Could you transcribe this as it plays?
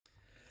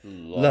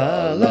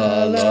La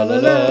la la la la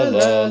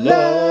la la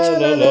la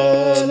la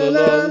la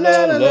la.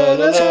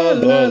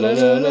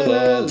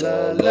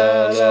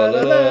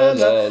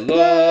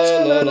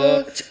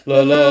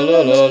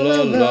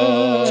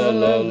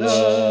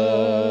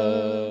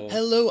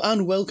 Hello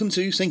and welcome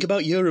to Think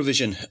About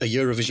Eurovision, a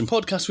Eurovision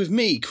podcast with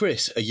me,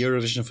 Chris, a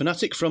Eurovision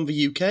fanatic from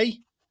the UK.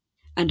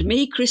 And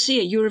me, Chrissy,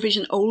 a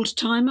Eurovision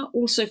old-timer,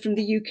 also from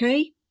the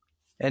UK.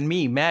 And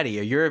me, Maddie,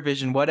 a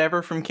Eurovision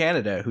whatever from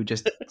Canada, who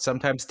just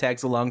sometimes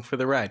tags along for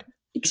the ride.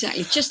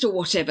 Exactly, just a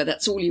whatever,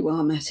 that's all you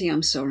are, Matty,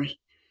 I'm sorry.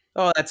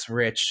 Oh, that's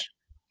rich.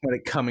 What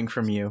it coming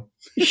from you.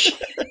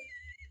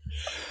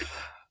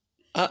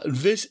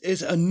 This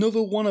is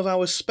another one of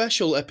our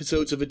special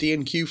episodes of the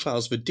DNQ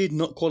files, the Did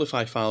Not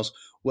Qualify files,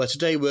 where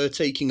today we're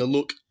taking a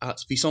look at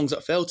the songs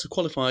that failed to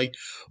qualify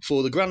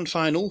for the grand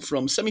final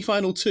from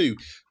semi-final 2.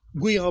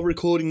 We are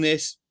recording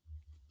this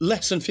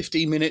less than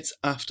 15 minutes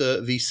after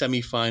the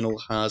semi-final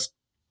has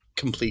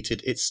completed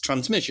its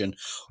transmission.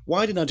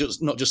 Why did I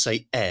not just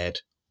say aired?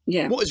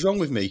 Yeah. What is wrong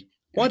with me?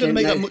 Why did I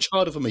make that much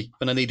harder for me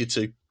than I needed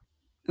to?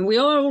 And we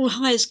are all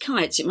high as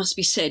kites, it must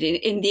be said,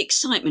 in the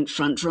excitement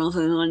front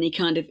rather than any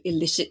kind of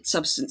illicit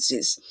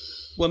substances.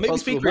 Well, maybe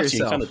speak for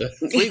yourself. In Canada.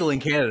 It's legal in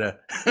Canada.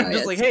 Oh, I'm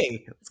just like,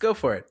 hey, let's go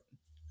for it.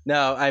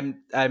 No,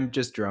 I'm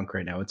just drunk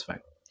right now. It's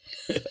fine.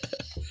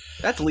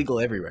 That's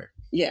legal everywhere.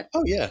 Yeah.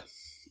 Oh, yeah.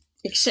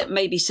 Except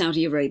maybe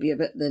Saudi Arabia,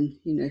 but then,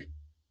 you know.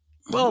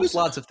 Well,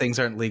 lots of things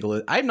aren't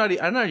legal. I'm not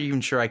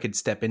even sure I could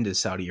step into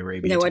Saudi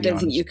Arabia. No, I don't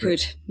think you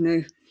could.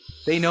 No.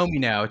 They know me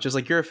now. It's just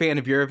like, you're a fan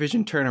of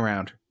Eurovision, turn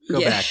around.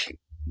 Go back.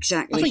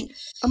 Exactly. I think,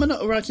 am I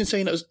not right in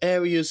saying that there's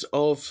areas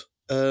of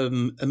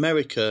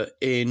America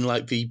in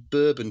like the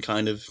bourbon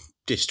kind of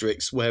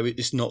districts where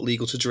it's not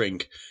legal to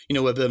drink? You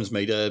know, where bourbon's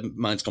made,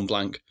 mine's gone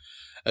blank.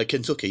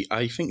 Kentucky,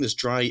 I think there's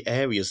dry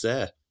areas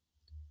there.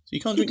 So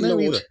you can't drink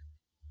there either.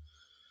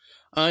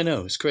 I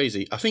know, it's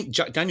crazy. I think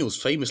Jack Daniels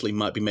famously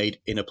might be made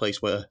in a place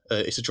where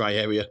it's a dry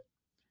area.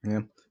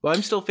 Yeah. Well,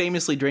 I'm still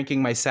famously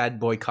drinking my Sad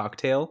Boy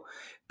cocktail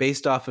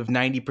based off of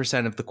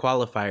 90% of the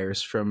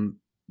qualifiers from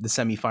the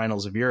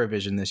semifinals of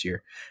Eurovision this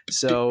year.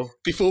 So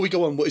before we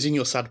go on, what is in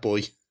your Sad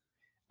Boy?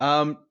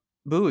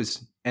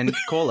 Booze and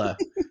cola.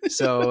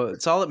 So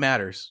it's all that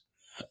matters.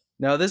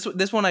 No,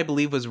 this one I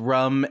believe was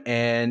rum,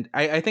 and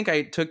I think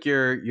I took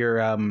your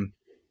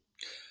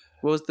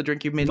what was the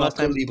drink you made last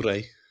time? Marco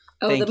Libre.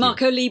 Oh, Thank the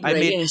Marco Libre,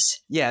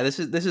 yes. Yeah, this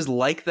is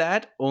like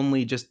that,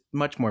 only just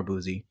much more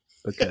boozy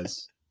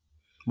because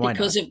why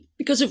not?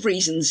 Because of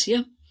reasons,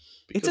 yeah.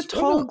 It's a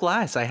tall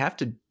glass. I have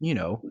to,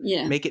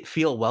 make it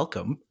feel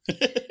welcome.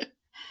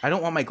 I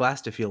don't want my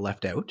glass to feel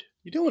left out.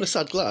 You don't want a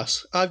sad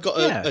glass. I've got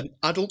an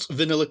adult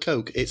vanilla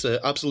Coke. It's an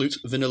absolute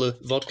vanilla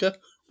vodka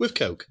with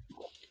Coke.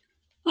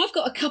 I've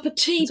got a cup of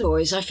tea,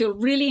 boys. I feel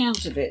really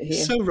out of it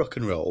here. So rock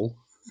and roll.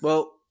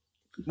 Well,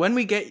 when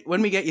we get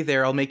you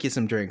there, I'll make you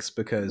some drinks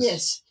because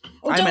yes.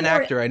 I'm an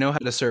actor. I know how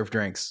to serve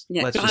drinks.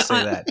 Yeah. Let's just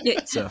say that. Yeah,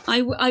 so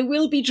I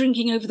will be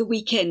drinking over the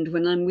weekend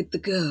when I'm with the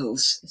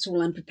girls. That's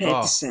all I'm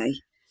prepared to say.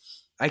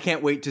 I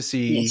can't wait to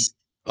see. Yes.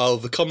 Oh,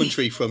 the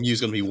commentary from you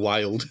is going to be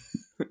wild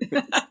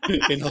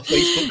in our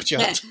Facebook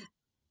chat.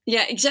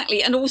 Yeah,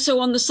 exactly. And also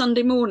on the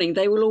Sunday morning,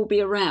 they will all be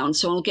around,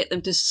 so I'll get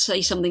them to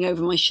say something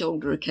over my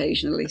shoulder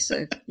occasionally.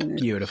 So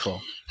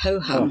beautiful.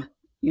 Ho hum.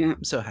 Yeah,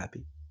 I'm so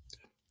happy.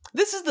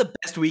 This is the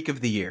best week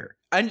of the year.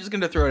 I'm just going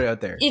to throw it out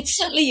there. It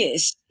certainly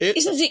is.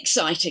 Isn't it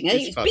exciting?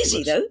 It's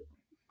busy though.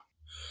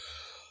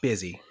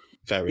 Busy.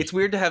 Very. It's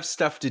weird to have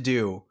stuff to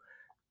do,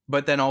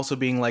 but then also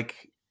being like,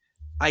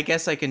 I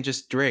guess I can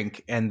just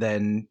drink and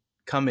then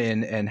come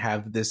in and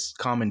have this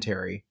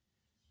commentary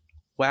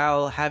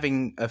while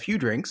having a few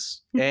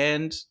drinks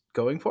and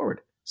going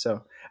forward.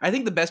 So I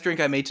think the best drink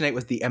I made tonight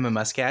was the Emma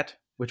Muscat,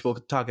 which we'll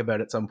talk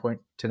about at some point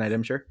tonight,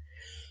 I'm sure.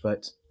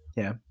 But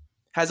yeah,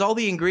 has all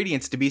the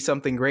ingredients to be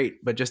something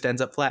great, but just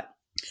ends up flat.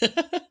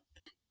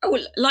 Oh,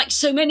 like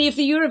so many of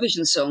the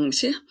Eurovision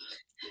songs, yeah?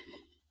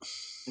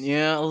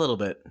 Yeah, a little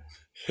bit.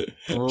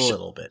 A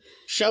little bit.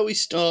 Shall we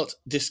start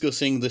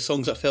discussing the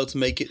songs that failed to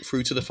make it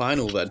through to the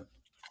final then?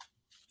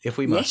 If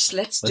we must.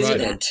 Yes, let's do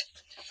that.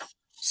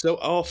 So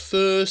our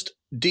first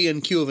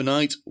DNQ of the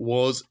night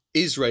was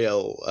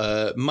Israel.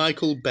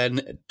 Michael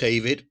Ben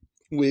David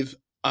with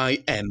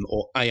I Am.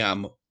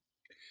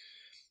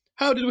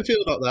 How did we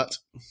feel about that?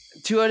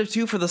 2 out of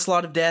 2 for the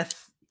Slot of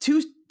Death.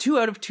 Two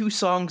out of 2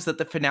 songs that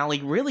the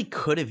finale really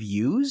could have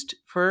used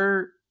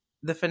for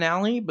the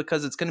finale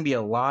because it's going to be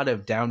a lot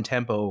of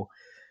down-tempo,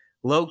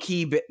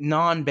 low-key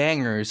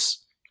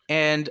non-bangers.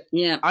 And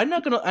I'm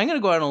going to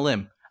go out on a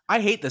limb. I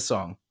hate this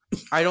song.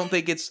 I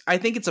think it's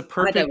a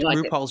perfect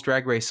RuPaul's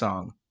Drag Race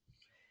song.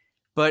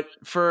 But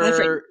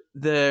for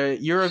the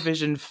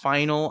Eurovision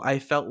final, I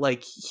felt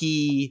like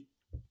he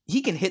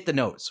can hit the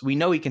notes. We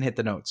know he can hit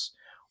the notes.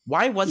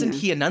 Why wasn't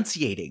he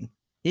enunciating?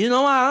 He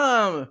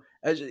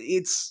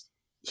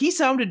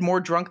sounded more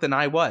drunk than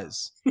I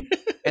was.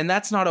 And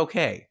that's not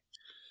okay.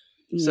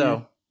 Yeah.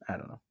 So, I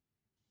don't know.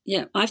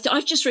 Yeah,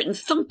 I've just written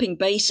thumping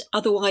bass,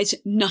 otherwise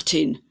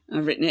nutting.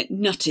 I've written it,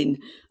 nutting.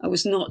 I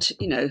was not,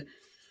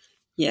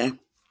 yeah.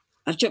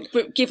 I've just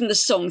given the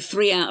song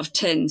 3 out of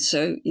 10,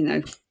 so,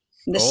 and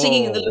the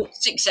singing and the look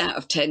 6 out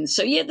of 10.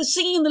 So, yeah, the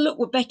singing and the look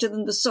were better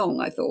than the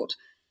song, I thought.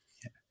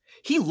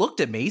 He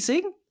looked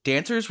amazing.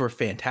 Dancers were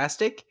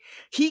fantastic.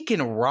 He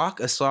can rock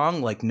a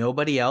song like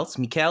nobody else.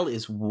 Mikel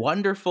is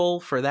wonderful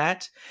for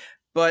that.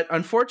 But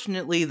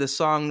unfortunately, the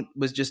song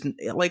was just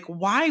like,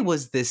 why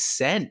was this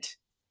sent?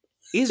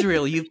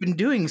 Israel, you've been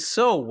doing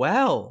so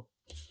well.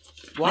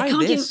 Why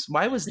this?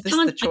 Why was this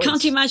the choice? I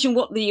can't imagine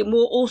what the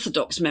more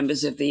orthodox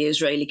members of the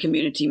Israeli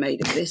community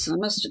made of this, I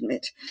must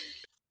admit.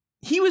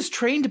 He was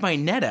trained by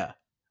Netta.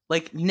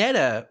 Like,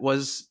 Netta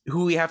was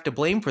who we have to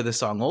blame for the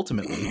song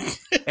ultimately.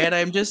 And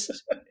I'm just...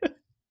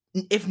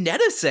 If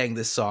Netta sang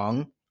this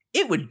song,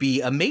 it would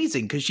be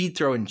amazing because she'd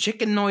throw in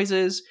chicken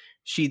noises,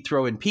 she'd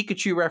throw in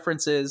Pikachu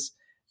references.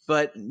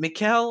 But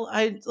Mikel,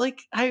 I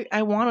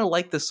want to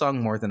like the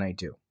song more than I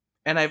do.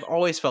 And I've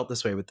always felt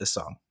this way with this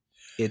song.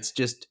 It's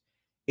just...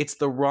 It's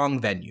the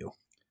wrong venue.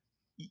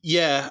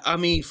 Yeah, I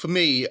mean, for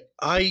me,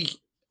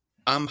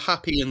 I'm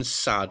happy and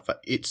sad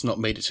that it's not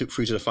made it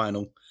through to the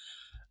final.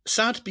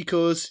 Sad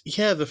because,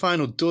 yeah, the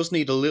final does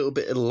need a little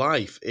bit of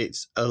life.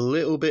 It's a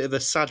little bit of a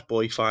sad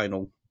boy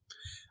final.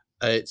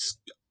 It's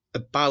a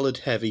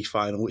ballad-heavy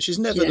final, which is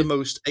never the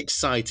most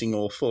exciting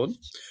or fun.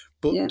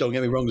 But don't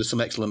get me wrong, there's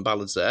some excellent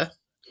ballads there.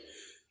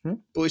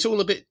 But it's all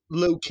a bit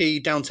low-key,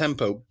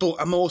 down-tempo. But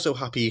I'm also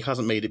happy he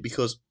hasn't made it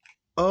because...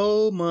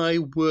 Oh my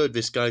word,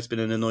 this guy's been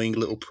an annoying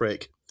little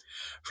prick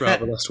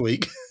throughout the last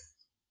week.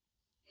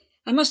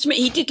 I must admit,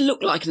 he did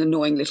look like an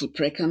annoying little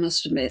prick, I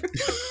must admit.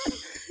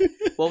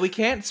 Well, we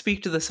can't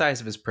speak to the size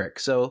of his prick,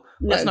 so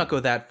let's not go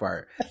that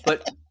far.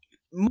 But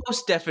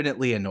most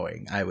definitely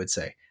annoying, I would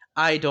say.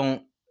 I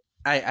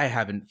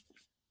haven't...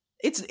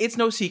 It's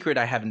no secret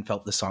I haven't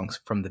felt the songs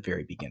from the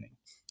very beginning.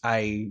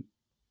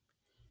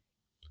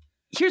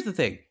 Here's the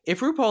thing. If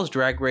RuPaul's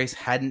Drag Race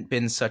hadn't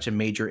been such a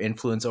major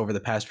influence over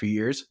the past few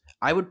years,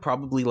 I would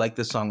probably like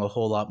this song a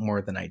whole lot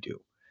more than I do.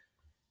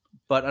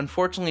 But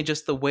unfortunately,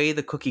 just the way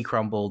the cookie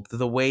crumbled,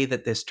 the way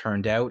that this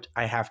turned out,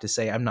 I have to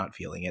say I'm not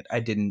feeling it.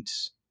 I didn't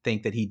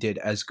think that he did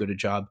as good a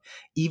job,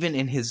 even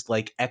in his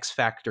X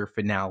Factor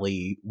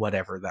finale,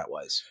 whatever that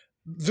was.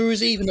 There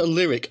is even a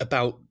lyric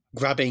about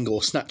grabbing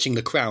or snatching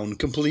the crown,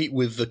 complete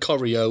with the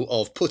choreo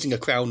of putting a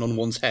crown on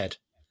one's head.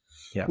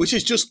 Yeah. Which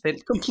is just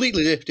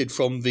completely lifted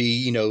from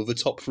the, the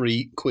top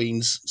 3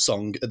 Queens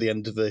song at the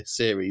end of the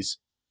series.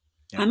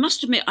 Yeah. I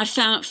must admit, I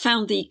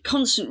found the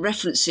constant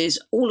references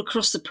all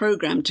across the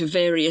programme to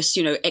various,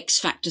 X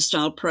Factor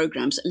style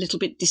programmes a little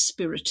bit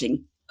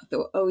dispiriting. I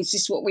thought, is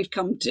this what we've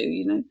come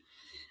to,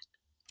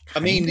 I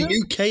mean, the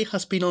UK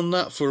has been on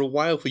that for a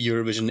while for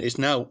Eurovision. It's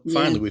now,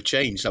 finally, we've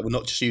changed. That we're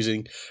not just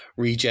using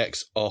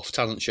rejects off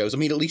talent shows. I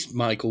mean, at least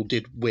Michael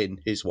did win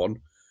his one.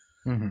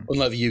 Mm-hmm.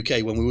 Unlike the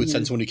UK, when we would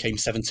send someone who came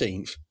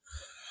 17th.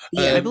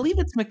 Yeah, I believe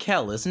it's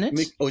Mikel, isn't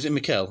it? Or is it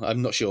Mikel?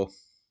 I'm not sure.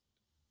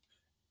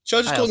 Shall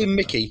I just call him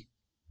Mickey?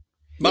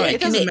 Mike.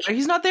 It doesn't matter.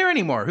 He's not there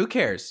anymore. Who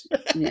cares?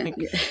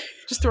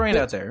 Just throwing it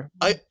out there.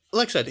 Like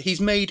I said, he's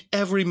made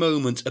every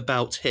moment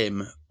about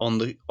him on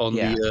the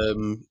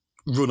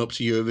run up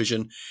to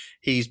Eurovision.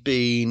 He's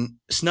been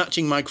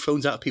snatching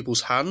microphones out of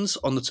people's hands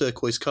on the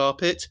turquoise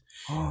carpet.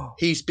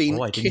 He's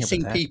been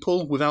kissing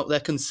people without their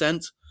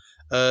consent.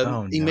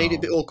 He made it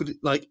a bit awkward.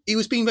 He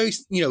was being very,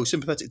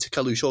 sympathetic to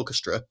Kalush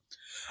Orchestra,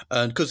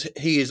 and because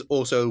he is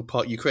also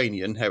part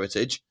Ukrainian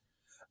heritage.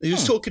 He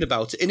was talking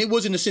about it, and it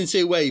was in a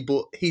sincere way,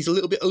 but he's a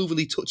little bit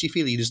overly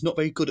touchy-feely. He's not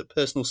very good at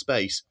personal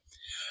space.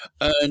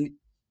 And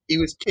he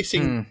was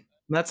kissing...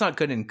 That's not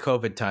good in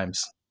COVID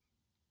times.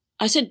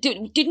 I said,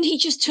 didn't he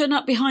just turn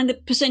up behind the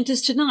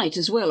presenters tonight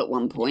as well at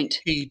one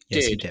point? He did.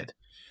 Yes, he did.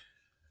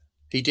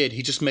 He did.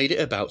 He just made it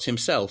about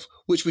himself,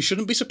 which we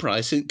shouldn't be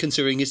surprised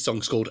considering his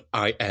song's called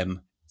I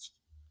Am.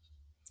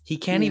 He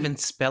can't even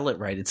spell it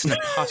right. It's an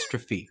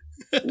apostrophe.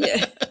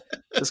 Yeah.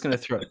 Just going to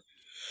throw it.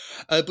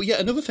 But yeah,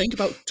 another thing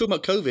talking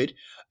about COVID,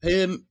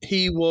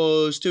 he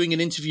was doing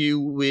an interview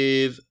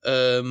with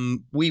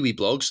Wee Wee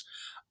Blogs,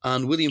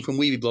 and William from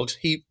Wee Wee Blogs,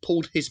 he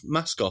pulled his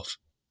mask off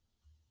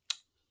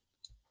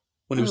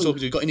when he was talking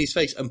to him, got in his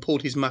face and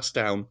pulled his mask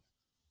down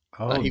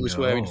that he was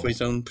wearing for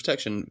his own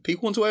protection.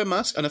 People want to wear a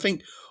mask, and I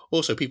think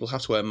also people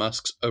have to wear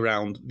masks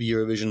around the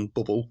Eurovision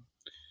bubble.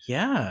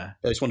 Yeah.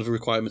 It's one of the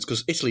requirements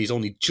because Italy's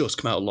only just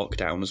come out of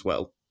lockdown as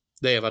well.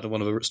 They have had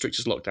one of the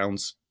strictest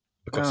lockdowns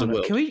across the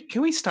world.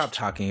 Can we stop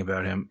talking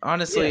about him?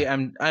 Honestly,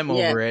 I'm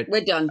over it.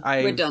 We're done.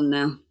 We're done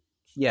now.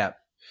 Yeah.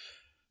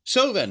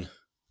 So then,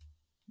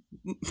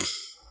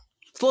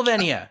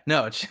 Slovenia.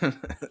 No,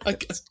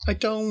 I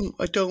don't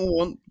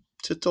want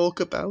to talk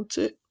about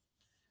it.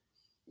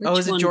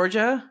 Is it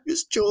Georgia?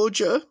 It's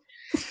Georgia.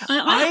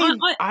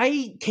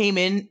 I came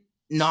in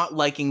not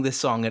liking this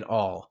song at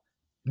all.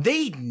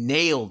 They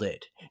nailed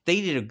it.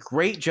 They did a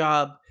great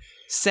job.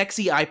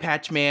 Sexy Eye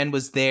Patch Man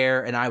was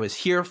there, and I was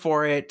here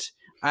for it.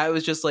 I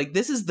was just like,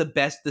 this is the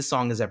best this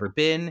song has ever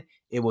been.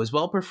 It was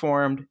well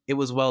performed. It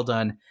was well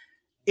done.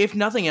 If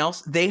nothing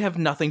else, they have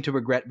nothing to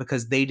regret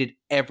because they did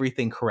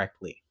everything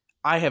correctly.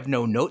 I have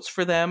no notes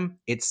for them.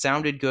 It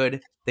sounded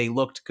good. They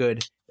looked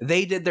good.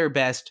 They did their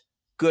best.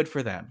 Good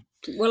for them.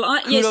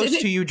 Well, Kudos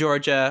to you,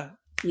 Georgia.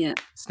 Yeah.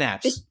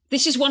 Snaps.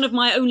 This is one of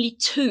my only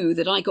 2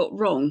 that I got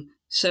wrong.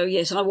 So,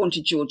 yes, I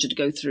wanted Georgia to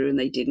go through and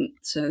they didn't.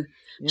 So,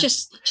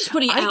 just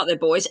putting it out there,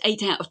 boys.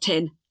 8 out of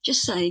 10.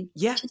 Just saying.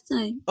 Yeah. Just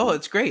saying. Oh,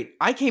 it's great.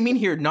 I came in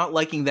here not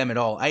liking them at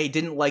all. I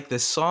didn't like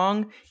this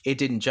song. It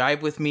didn't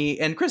jive with me.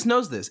 And Chris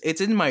knows this.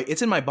 It's in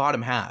my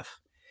bottom half.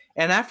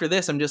 And after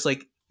this, I'm just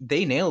like,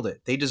 they nailed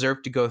it. They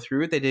deserve to go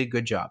through it. They did a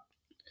good job.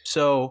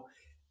 So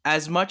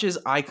as much as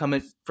I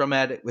come from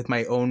at it with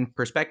my own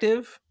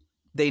perspective,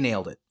 they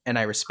nailed it. And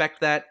I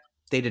respect that.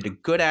 They did a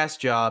good ass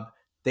job.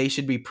 They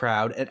should be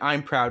proud. And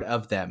I'm proud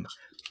of them.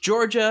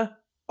 Georgia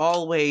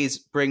always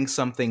brings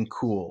something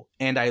cool.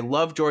 And I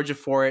love Georgia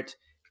for it.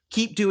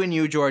 Keep doing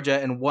you, Georgia.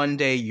 And one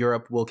day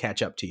Europe will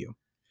catch up to you.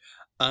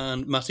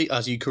 And Matty,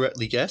 as you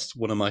correctly guessed,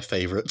 one of my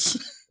favourites.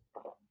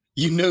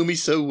 You know me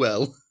so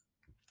well.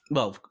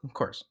 Well, of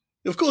course.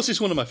 Of course it's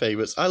one of my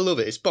favourites. I love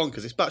it. It's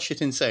bonkers. It's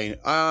batshit insane.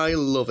 I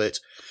love it.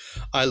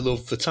 I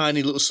love the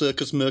tiny little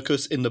Circus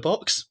Mircus in the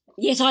box.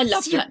 Yes, I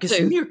love that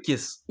too.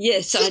 Mircus.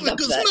 Yes, I love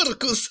that.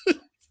 Mircus.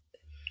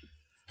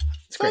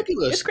 It's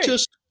fabulous. It's great.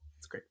 It's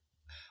great.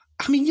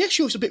 I mean, yes,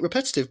 sure, it's a bit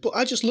repetitive, but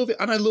I just love it.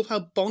 And I love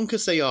how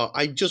bonkers they are.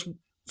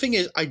 Thing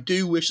is, I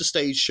do wish the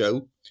stage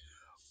show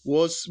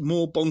was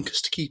more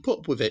bonkers to keep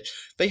up with it.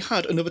 They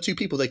had another 2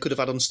 people they could have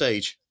had on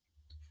stage.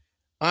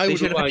 They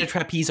should have had a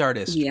trapeze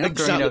artist. Yeah,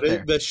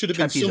 exactly. There should have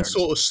been some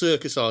sort of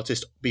circus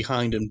artist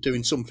behind them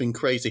doing something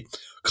crazy.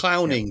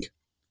 Clowning.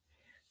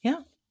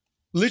 Yeah.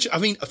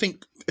 Literally, I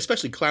think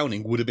especially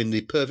clowning would have been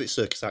the perfect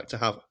circus act to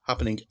have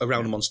happening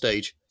around them on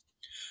stage.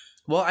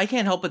 Well, I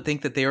can't help but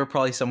think that they were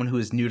probably someone who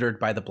was neutered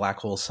by the Black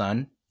Hole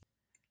Sun.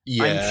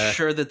 Yeah. I'm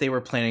sure that they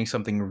were planning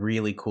something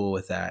really cool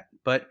with that.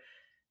 But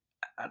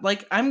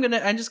like I'm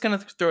just gonna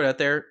throw it out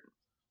there.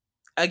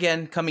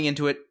 Again, coming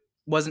into it,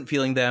 wasn't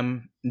feeling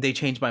them. They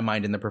changed my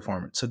mind in the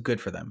performance. So good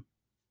for them.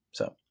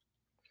 So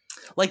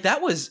like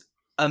that was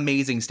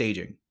amazing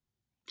staging.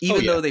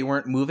 Even though they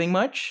weren't moving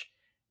much,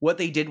 what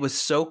they did was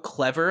so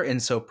clever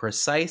and so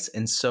precise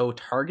and so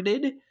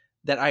targeted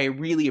that I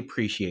really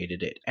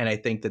appreciated it. And I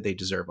think that they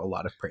deserve a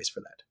lot of praise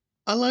for that.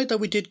 I like that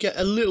we did get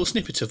a little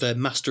snippet of their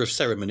master of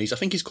ceremonies. I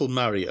think he's called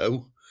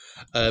Mario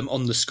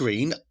on the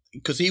screen,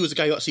 because he was the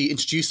guy who actually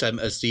introduced them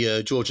as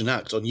the Georgian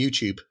act on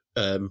YouTube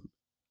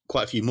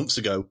quite a few months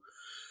ago.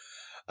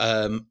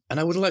 And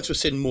I would have liked to have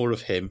seen more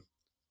of him.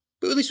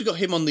 But at least we got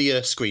him on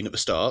the screen at the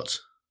start.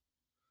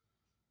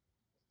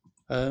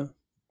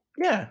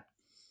 Yeah.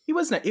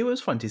 It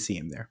was fun to see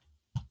him there.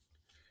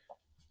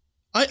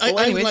 I'd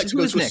like to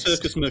go to a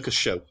Circus Mircus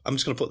show. I'm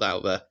just going to put that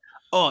out there.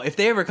 Oh, if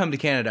they ever come to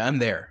Canada, I'm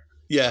there.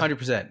 Yeah.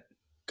 100%.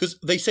 Because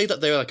they say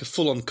that they're like a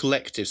full-on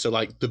collective, so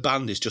like the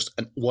band is just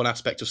one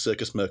aspect of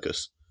Circus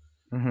Mircus.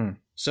 Mm-hmm.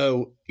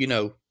 So,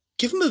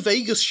 give them a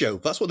Vegas show.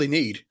 That's what they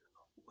need.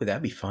 Would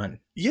that be fun?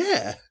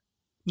 Yeah.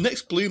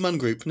 Next Blue Man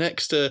Group,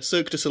 next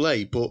Cirque du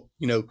Soleil, but,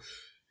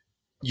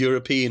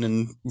 European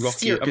and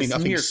rocky. Circus I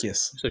think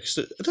Mircus.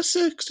 That's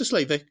Cirque du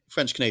Soleil. They're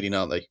French-Canadian,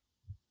 aren't they?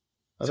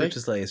 Cirque du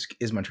Soleil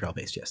is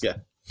Montreal-based, yes.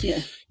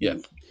 Yeah.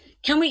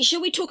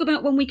 Shall we talk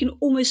about one we can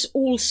almost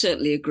all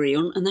certainly agree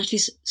on, and that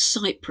is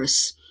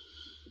Cyprus?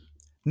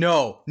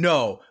 No.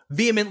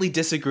 Vehemently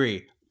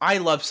disagree. I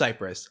love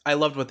Cyprus. I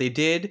loved what they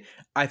did.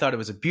 I thought it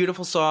was a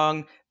beautiful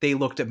song. They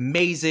looked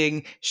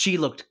amazing. She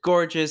looked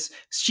gorgeous.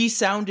 She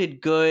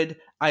sounded good.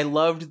 I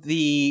loved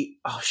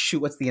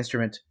what's the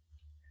instrument?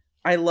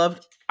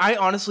 I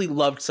honestly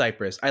loved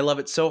Cyprus. I love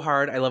it so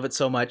hard. I love it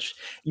so much.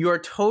 You are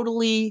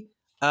totally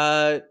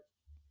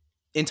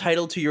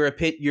entitled to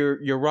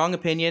your wrong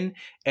opinion,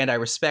 and I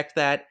respect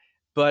that.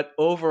 But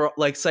overall,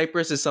 like,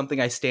 Cyprus is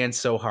something I stand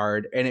so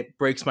hard, and it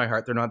breaks my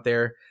heart they're not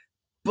there.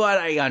 But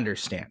I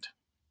understand.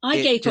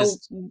 I gave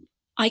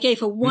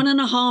her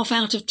 1.5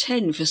 out of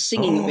 10 for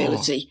singing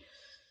ability.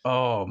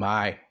 Oh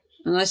my.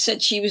 And I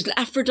said she was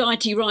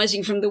Aphrodite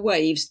rising from the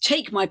waves.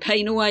 Take my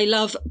pain away,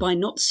 love, by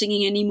not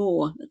singing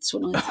anymore. That's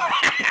what I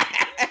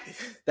thought.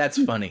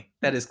 That's funny.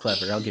 That is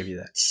clever. I'll give you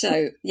that.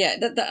 So, yeah,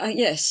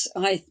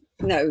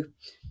 no.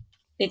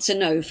 It's a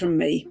no from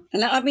me.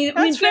 And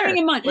bearing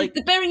in mind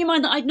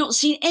that I'd not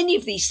seen any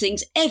of these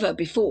things ever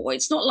before.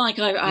 It's not like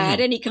I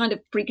had any kind of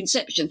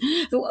preconception.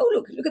 I thought,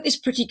 oh, look at this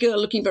pretty girl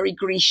looking very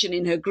Grecian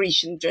in her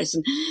Grecian dress.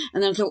 And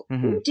then I thought,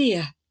 oh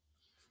dear.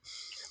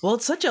 Well,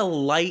 it's such a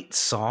light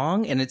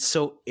song, and it's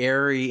so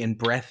airy and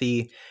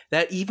breathy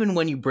that even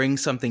when you bring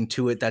something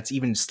to it that's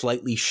even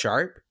slightly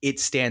sharp, it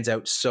stands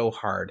out so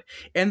hard.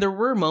 And there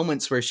were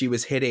moments where she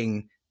was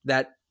hitting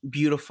that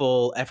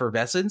beautiful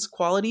effervescence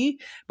quality,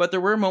 but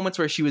there were moments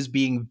where she was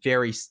being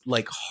very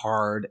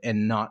hard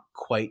and not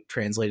quite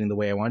translating the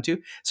way I want to.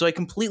 So I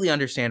completely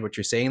understand what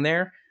you're saying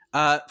there.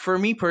 For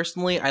me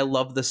personally, I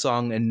love the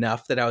song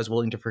enough that I was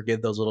willing to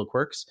forgive those little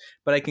quirks,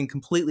 but I can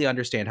completely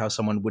understand how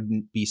someone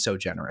wouldn't be so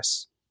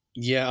generous.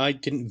 Yeah, I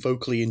didn't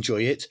vocally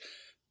enjoy it,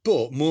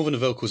 but more than the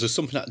vocals, there's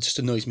something that just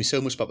annoys me so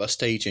much about that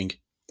staging.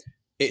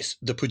 It's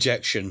the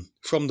projection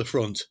from the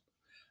front.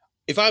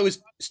 If I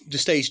was the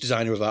stage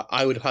designer of that,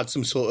 I would have had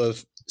some sort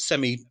of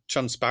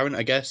semi-transparent,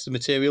 I guess, the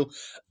material,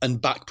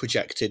 and back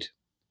projected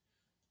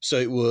So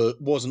it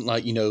wasn't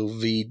like,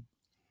 the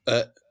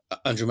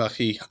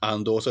Andromache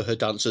and also her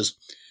dancers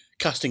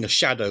casting a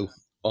shadow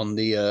on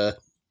the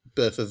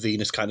Birth of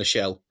Venus kind of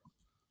shell.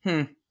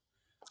 I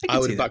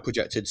would have back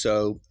projected,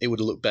 so it would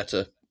have looked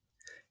better.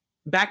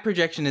 Back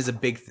projection is a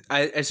big...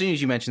 as soon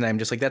as you mentioned that, I'm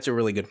just like, that's a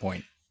really good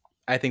point.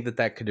 I think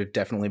that could have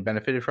definitely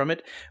benefited from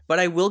it. But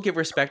I will give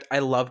respect. I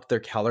loved their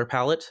color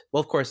palette. Well,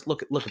 of course,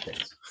 look at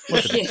this.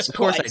 Look at yes, this. Of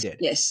course I did.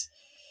 Yes.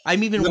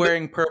 I'm even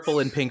wearing purple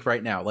and pink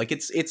right now. Like,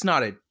 it's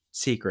not a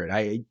secret.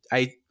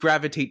 I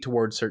gravitate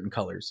towards certain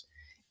colors.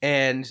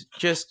 And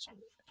just...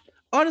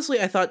 honestly,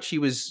 I thought she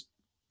was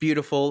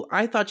beautiful.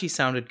 I thought she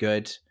sounded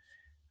good.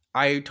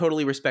 I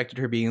totally respected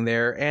her being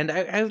there. And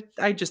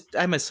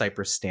I'm a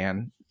Cypress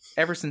stan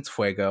ever since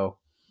Fuego.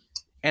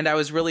 And I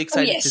was really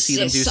excited to see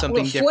them do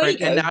something different.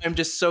 Fuego. And now I'm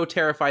just so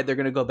terrified they're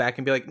going to go back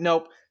and be like,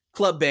 nope,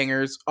 club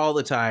bangers all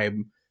the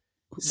time.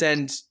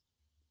 Send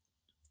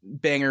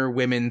banger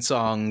women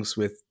songs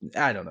with,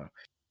 I don't know.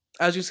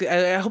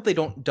 I hope they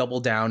don't double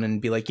down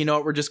and be like, you know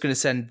what, we're just going to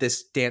send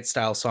this dance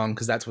style song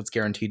because that's what's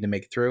guaranteed to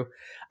make it through.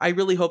 I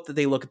really hope that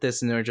they look at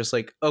this and they're just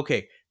like,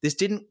 okay, this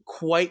didn't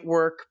quite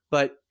work,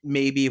 but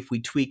maybe if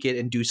we tweak it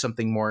and do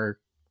something more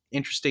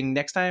interesting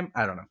next time,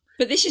 I don't know.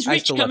 But this is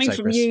rich coming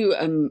from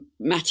you,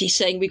 Matty,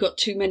 saying we got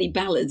too many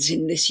ballads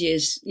in this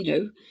year's,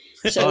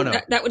 So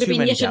that would have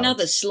been yet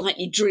another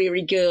slightly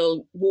dreary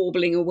girl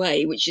warbling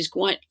away, which is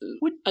quite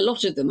a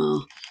lot of them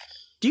are.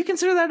 Do you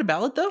consider that a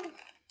ballad, though?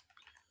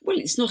 Well,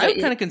 it's not. I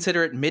would kind of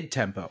consider it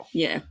mid-tempo.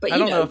 Yeah, but I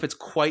don't know if it's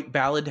quite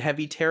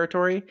ballad-heavy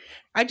territory.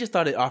 I just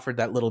thought it offered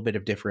that little bit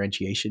of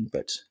differentiation,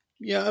 but...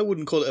 yeah, I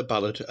wouldn't call it a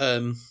ballad.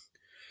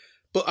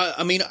 But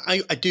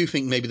I do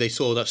think maybe they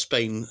saw that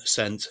Spain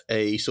sent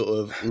a sort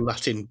of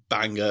Latin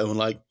banger and were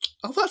like,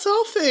 oh, that's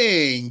our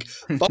thing.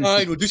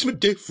 Fine, we'll do something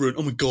different.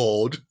 Oh my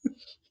God.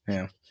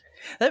 Yeah.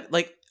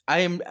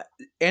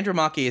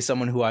 Andromache is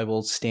someone who I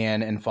will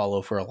stan and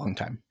follow for a long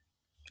time.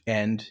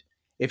 And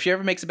if she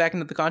ever makes it back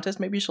into the contest,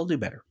 maybe she'll do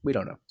better. We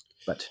don't know.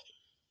 But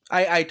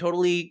I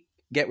totally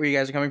get where you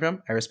guys are coming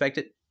from. I respect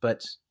it,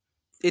 but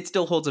it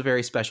still holds a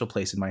very special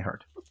place in my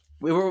heart.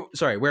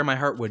 Where my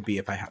heart would be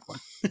if I had one.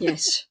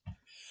 Yes.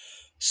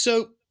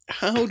 So,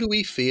 how do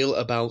we feel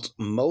about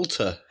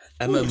Malta?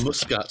 Emma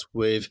Muscat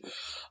with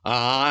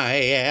I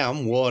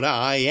Am What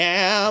I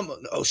Am.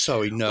 Oh,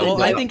 sorry, no.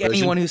 Well, I think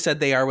anyone who said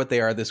they are what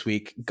they are this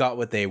week got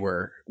what they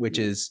were, which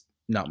is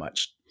not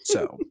much.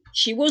 So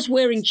she was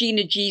wearing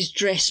Gina G's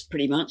dress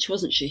pretty much,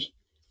 wasn't she?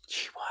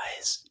 She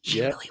was.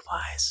 She really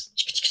was.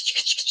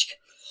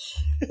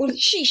 Well,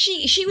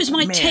 she was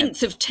my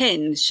 10th of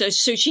 10, so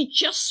she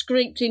just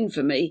scraped in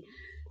for me.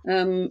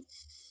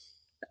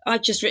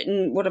 I've just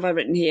written, what have I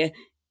written here?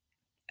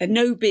 A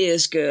no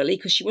beers girly,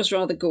 because she was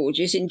rather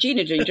gorgeous, in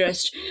Gina G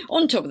dressed,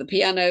 on top of the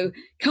piano,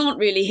 can't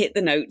really hit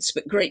the notes,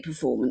 but great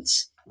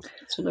performance.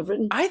 That's what I've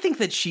written. I think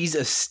that she's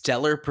a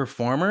stellar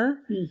performer.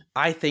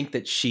 I think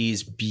that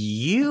she's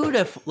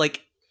beautiful,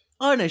 like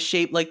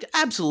unashamed, like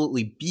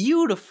absolutely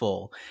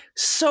beautiful,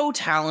 so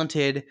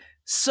talented,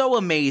 so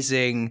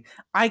amazing.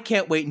 I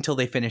can't wait until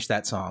they finish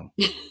that song.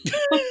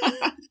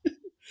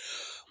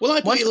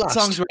 Well, once the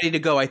song's ready to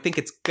go, I think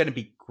it's going to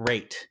be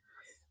great.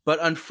 But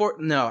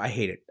no, I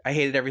hate it. I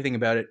hated everything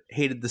about it.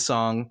 Hated the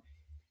song.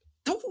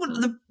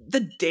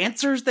 The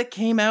dancers that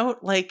came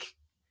out, like,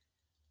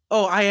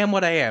 oh, I am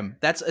what I am.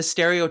 That's a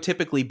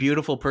stereotypically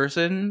beautiful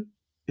person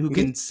who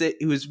can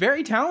who is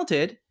very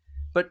talented,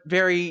 but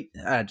very.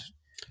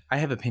 I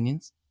have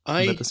opinions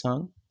about the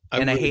song,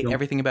 and I hate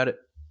everything about it.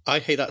 I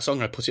hate that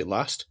song. I put it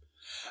last.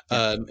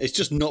 It's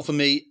just not for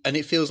me, and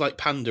it feels like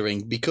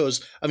pandering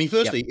because,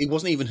 firstly, it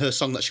wasn't even her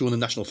song that she won the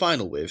national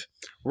final with.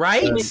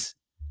 Right?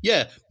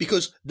 Yeah,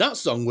 because that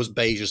song was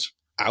Beige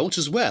out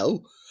as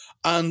well,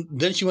 and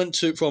then she went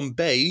from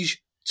beige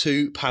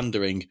to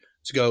pandering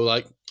to go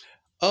like,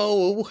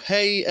 oh,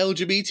 hey,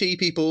 LGBT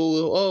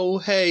people, oh,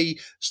 hey,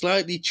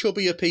 slightly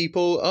chubbier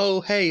people, oh,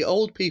 hey,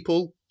 old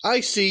people, I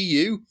see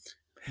you.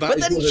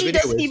 But then she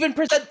doesn't even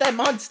present them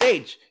on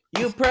stage.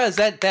 You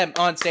present them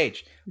on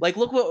stage. Like,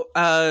 look what...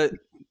 I'm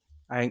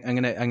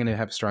gonna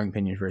have a strong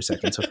opinion for a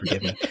second, so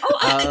forgive me.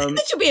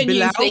 That should be a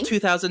new thing.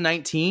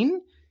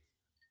 2019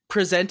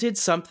 presented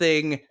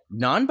something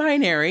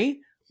non-binary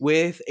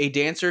with a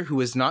dancer who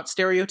is not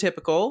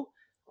stereotypical,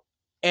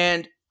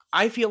 and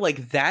I feel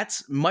like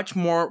that's much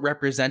more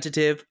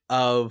representative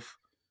of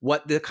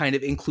what the kind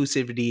of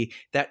inclusivity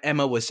that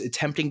Emma was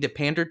attempting to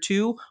pander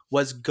to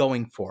was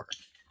going for.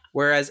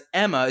 Whereas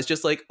Emma is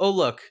just like, oh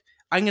look,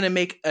 I'm gonna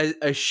make a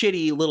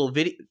shitty little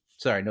video.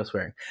 Sorry, no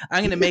swearing.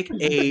 I'm going to make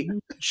a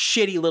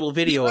shitty little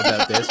video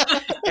about this.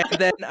 And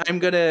then I'm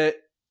going to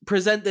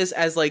present this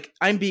as like,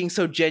 I'm being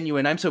so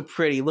genuine. I'm so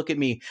pretty. Look at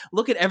me.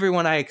 Look at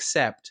everyone I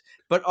accept.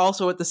 But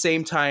also at the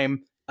same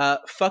time,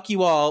 fuck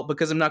you all,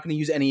 because I'm not going to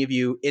use any of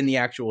you in the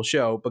actual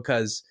show,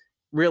 because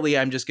really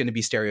I'm just going to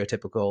be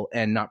stereotypical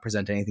and not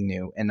present anything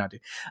new and not do.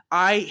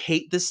 I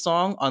hate this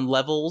song on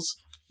levels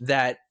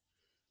that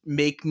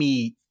make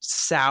me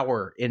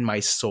sour in my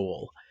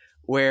soul,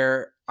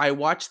 where I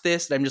watch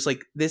this and I'm just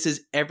like, this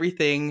is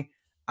everything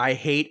I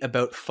hate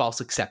about false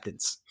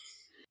acceptance.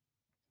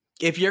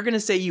 if you're going to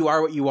say you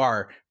are what you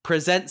are,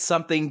 present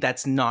something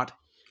that's not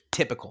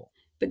typical.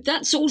 But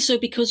that's also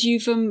because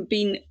you've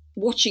been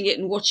watching it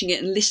and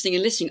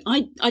listening.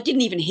 I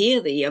didn't even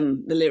hear the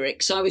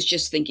lyrics. I was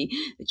just thinking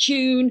the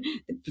tune,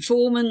 the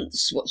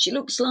performance, what she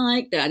looks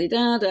like,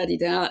 da-di-da,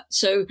 da-di-da.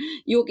 So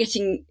you're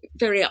getting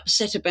very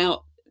upset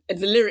about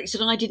the lyrics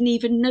that I didn't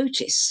even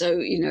notice. So,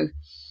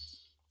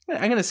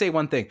 I'm going to say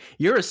one thing.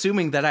 You're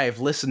assuming that I have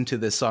listened to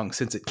this song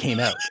since it came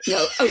out.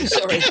 No,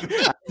 sorry.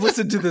 I've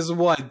listened to this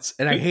once,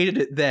 and I hated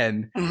it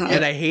then,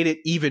 and I hate it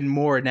even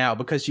more now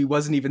because she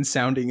wasn't even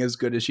sounding as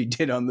good as she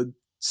did on the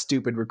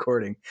stupid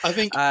recording. I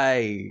think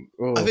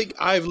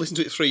I've listened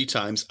to it 3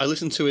 times. I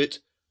listened to it.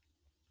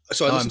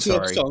 So I listened to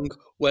the song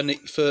when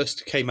it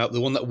first came out,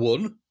 the one that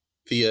won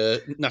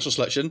the national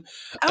selection.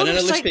 Out of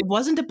Sight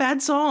wasn't a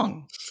bad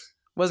song.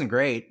 It wasn't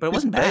great, but it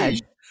wasn't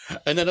bad.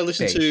 And then I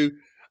listened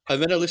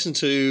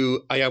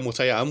to I Am What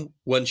I Am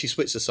when she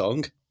switched the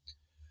song.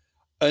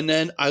 And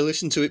then I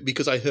listened to it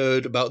because I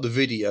heard about the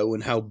video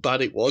and how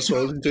bad it was. So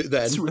I listened to it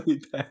then. It's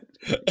really bad.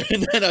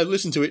 And then I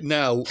listened to it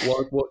now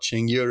while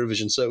watching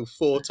Eurovision. So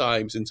 4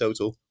 times in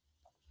total.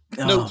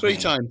 No, 3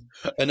 times.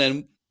 And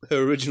then her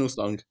original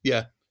song.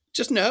 Yeah.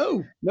 Just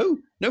no,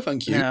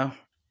 thank you. No.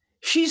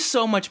 She's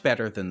so much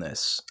better than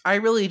this. I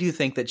really do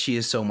think that she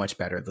is so much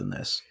better than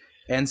this.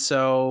 And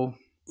so,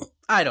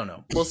 I don't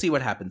know. We'll see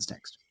what happens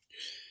next.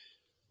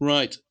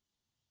 Right.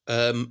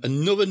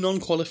 Another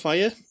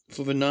non-qualifier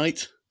for the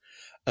night.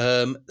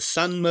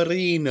 San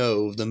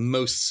Marino, the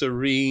most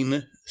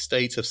serene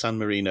state of San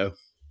Marino.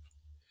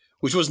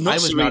 Which was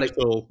not serene at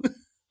all.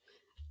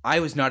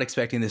 I was not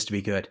expecting this to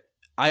be good.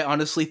 I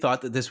honestly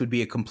thought that this would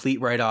be a complete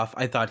write-off.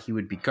 I thought he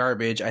would be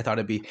garbage. I thought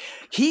it'd be...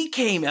 He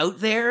came out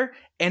there,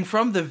 and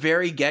from the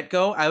very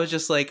get-go, I was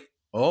just like,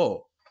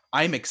 oh,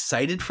 I'm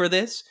excited for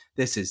this.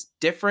 This is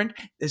different.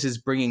 This is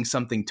bringing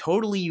something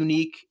totally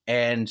unique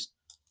and,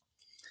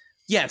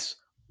 yes,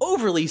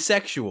 overly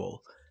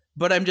sexual.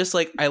 But I'm just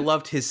like, I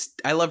loved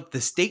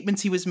the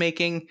statements he was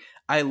making.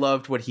 I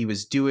loved what he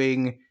was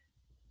doing.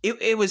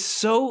 It was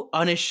so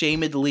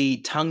unashamedly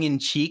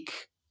tongue-in-cheek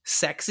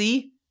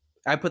sexy.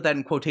 I put that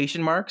in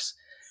quotation marks,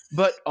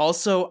 but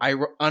also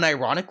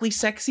unironically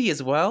sexy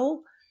as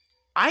well.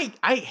 I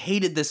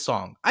hated this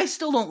song. I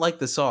still don't like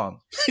the song,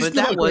 but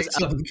that was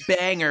a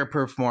banger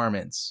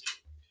performance.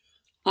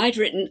 I'd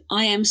written,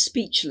 I am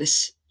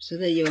speechless. So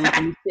there you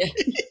are. Yeah.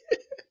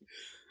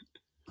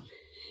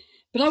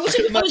 But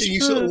I imagine you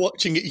sort of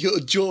watching it, your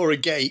jaw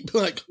agape,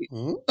 like,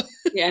 huh?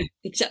 Yeah,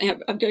 exactly.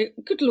 I'm going,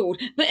 good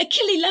Lord. But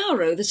Achille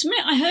Lauro, the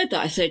minute I heard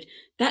that, I said,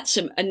 that's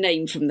a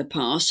name from the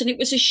past. And it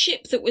was a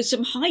ship that was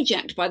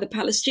hijacked by the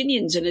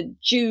Palestinians and a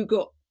Jew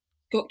got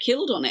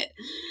killed on it.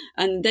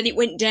 And then it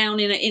went down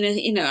in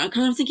a I'm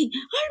kind of thinking,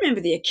 I remember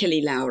the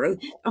Achille Lauro.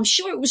 I'm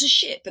sure it was a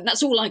ship. And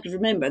that's all I could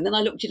remember. And then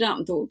I looked it up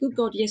and thought, good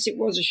God, yes, it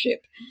was a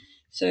ship.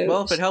 So,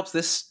 well, if it helps,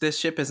 this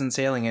ship isn't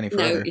sailing any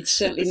further. No, it's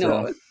certainly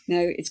not.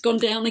 No, it's gone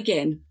down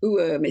again. Ooh,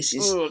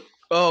 Mrs.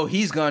 Oh,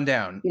 he's gone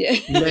down. Yeah.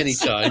 Many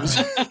times.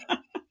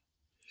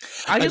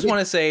 I just want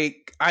to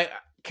say, I'm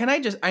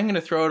going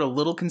to throw out a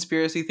little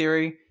conspiracy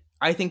theory.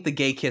 I think the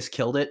gay kiss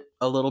killed it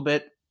a little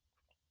bit.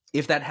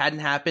 If that hadn't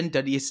happened,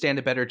 did he stand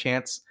a better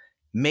chance?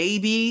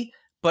 Maybe,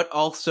 but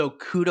also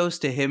kudos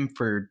to him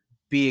for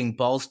being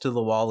balls to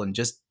the wall and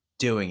just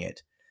doing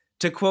it.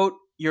 To quote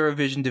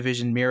Eurovision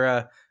division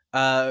Mira,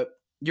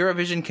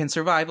 Eurovision can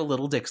survive a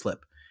little dick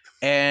slip.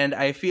 And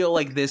I feel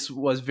like this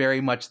was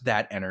very much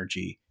that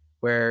energy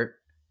where,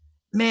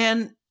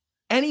 man,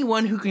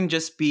 anyone who can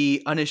just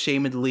be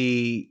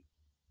unashamedly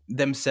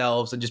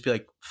themselves and just be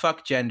like,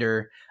 fuck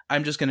gender,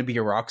 I'm just going to be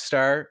a rock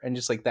star. And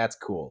just like, that's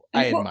cool.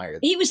 I admire that.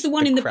 He was the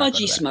one in the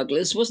Budgie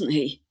Smugglers, wasn't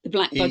he? The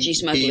black Budgie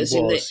Smugglers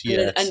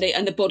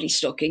and the body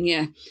stocking,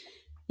 yeah.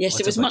 Yes,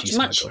 it was much.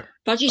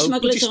 Budgie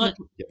Smugglers are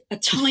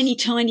tiny,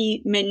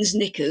 tiny men's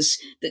knickers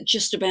that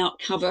just about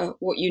cover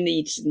what you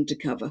need them to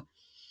cover.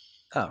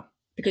 Oh.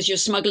 Because you're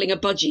smuggling a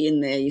budgie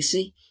in there, you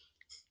see.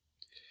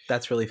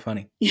 That's really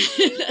funny.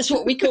 That's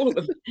what we call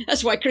them.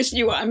 That's why Chris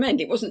knew what I meant.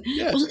 It wasn't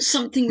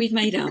something we've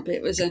made up.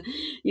 It was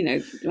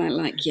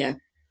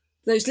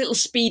those little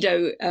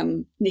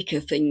Speedo knicker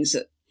things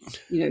that,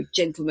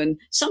 gentlemen,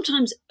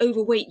 sometimes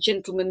overweight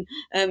gentlemen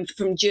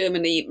from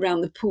Germany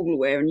around the pool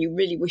wear, and you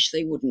really wish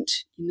they wouldn't,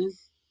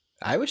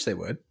 I wish they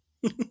would.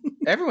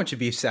 Everyone should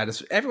be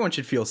satisfied. Everyone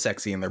should feel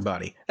sexy in their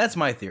body. That's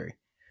my theory.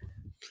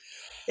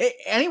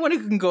 Anyone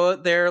who can go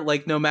out there,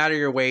 like, no matter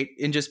your weight,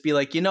 and just be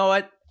like, you know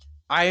what?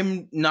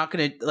 I'm not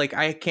going to, like,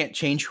 I can't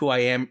change who I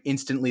am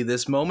instantly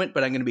this moment,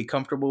 but I'm going to be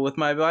comfortable with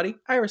my body.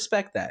 I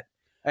respect that.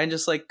 And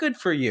just like, good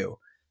for you.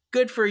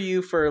 Good for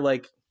you for,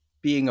 like,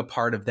 being a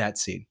part of that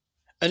scene.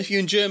 And if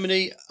you're in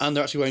Germany and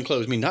they're actually wearing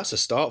clothes, I mean, that's a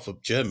start for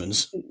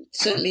Germans. It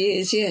certainly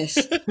is,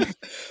 yes.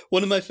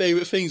 One of my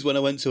favourite things when I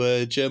went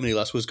to Germany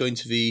last was going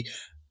to the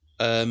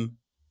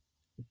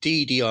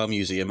DDR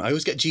Museum. I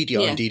always get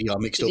GDR and DDR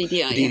mixed up.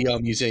 DDR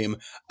Museum.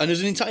 And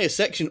there's an entire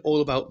section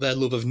all about their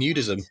love of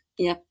nudism.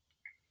 Yeah.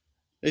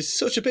 It's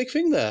such a big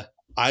thing there.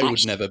 I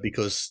would never,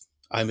 because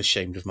I'm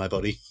ashamed of my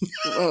body.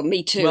 Well,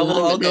 me too. Well,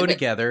 we'll all go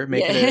together,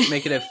 make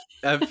it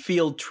a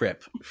field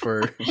trip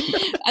for.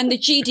 And the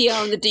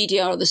GDR and the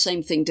DDR are the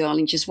same thing,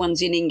 darling. Just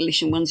one's in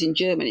English and one's in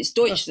German. It's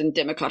Deutschland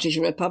Demokratische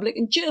Republik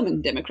and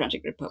German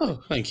Democratic Republic.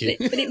 Oh, thank you.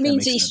 But it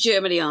means East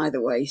Germany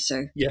either way.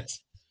 So yes,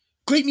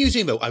 great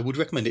museum though. I would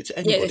recommend it to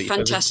anybody. Yeah,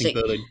 fantastic.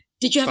 Berlin.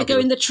 Did you ever go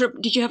in the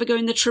Did you ever go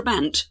in the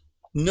Trabant?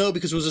 No,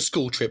 because it was a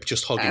school trip,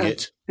 just hogging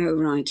it. Oh,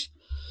 right.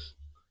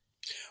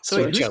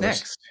 So who's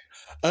next?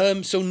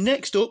 So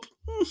next up,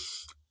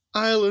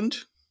 Ireland.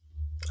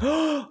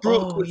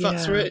 Brooke with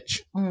That's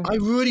Rich. I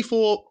really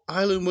thought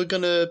Ireland were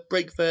going to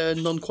break their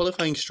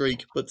non-qualifying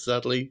streak, but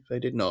sadly they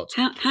did not.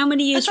 How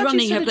many years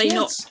running have they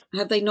not?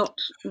 Have they not?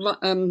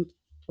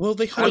 Well,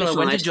 they I don't know.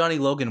 When did Johnny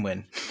Logan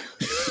win?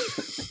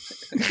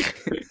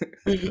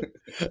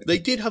 They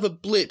did have a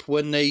blip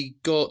when they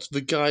got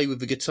the guy with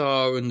the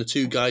guitar and the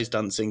two guys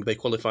dancing. They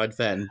qualified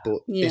then,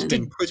 but it's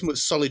been pretty much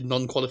solid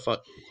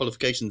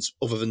qualifications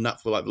other than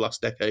that for like the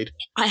last decade.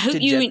 I hope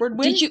did you Jedward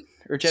win?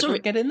 Or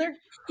Jedward get in there?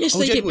 Yes,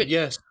 they did. Jedward,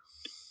 yes.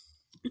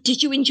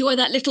 Did you enjoy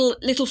that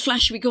little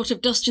flash we got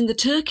of Dustin the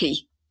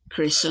Turkey,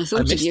 Chris? I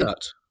missed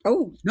that.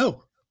 Oh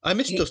no, I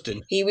missed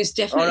Dustin. He was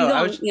definitely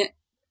on.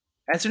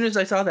 As soon as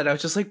I saw that, I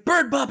was just like,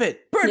 Bird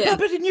Puppet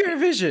in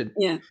Eurovision.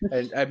 Yeah,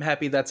 and I'm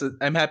happy that's a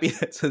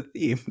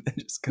theme.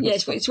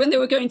 Yes, it's when they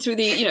were going through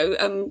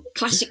the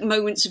classic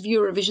moments of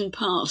Eurovision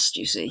past.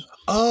 You see.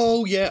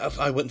 Oh yeah,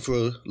 I went for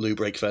a loo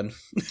break then.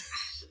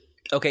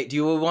 Okay, do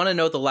you want to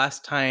know the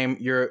last time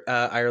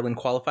Ireland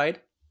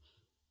qualified?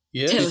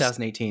 Yeah,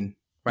 2018.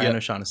 Ryan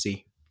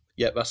O'Shaughnessy.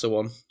 Yeah, that's the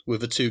one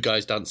with the two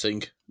guys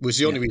dancing. Was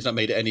the only reason that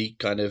made it any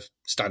kind of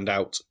stand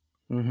out.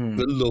 Mm-hmm.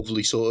 The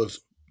lovely sort of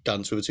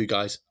dance with the two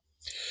guys.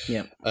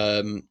 Yeah.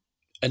 And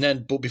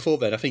then, but before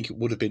then, I think it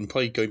would have been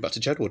probably going back to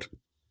Jedward.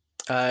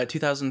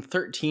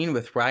 2013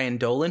 with Ryan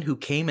Dolan, who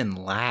came in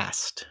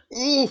last.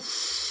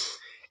 Oof.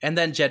 And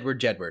then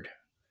Jedward.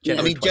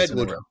 I mean,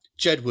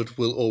 Jedward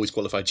will always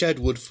qualify.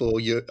 Jedward for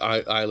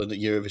Ireland at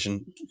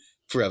Eurovision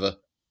forever.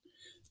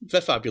 They're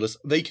fabulous.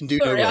 They can do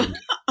no wrong.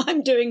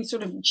 I'm doing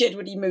sort of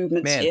Jedwardy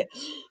movements here,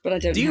 but I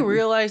don't. Do you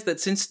realize that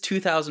since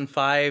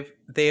 2005,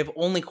 they have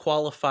only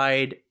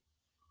qualified,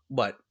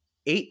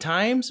 8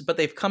 times, but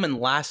they've come in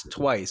last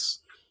twice?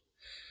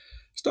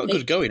 It's not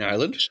good going,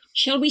 Ireland.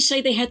 Shall we say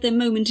they had their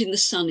moment in the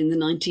sun in the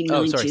 1990s?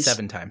 Oh, sorry,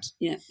 7 times.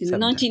 Yeah, the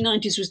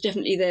 1990s was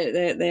definitely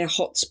their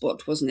hot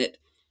spot, wasn't it?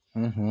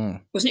 Mm-hmm.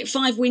 Wasn't it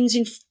 5 wins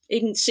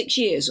in 6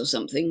 years or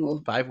something?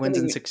 Or 5 wins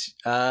in 6,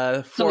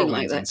 4 wins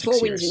like that. in 6 4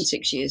 years. wins in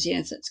 6 years.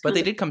 Yes, but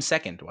they did come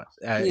second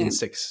in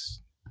 6.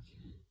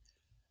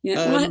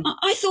 Yeah, well,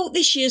 I thought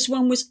this year's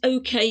one was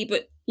okay,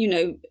 but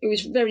it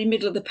was very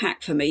middle of the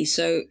pack for me.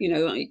 So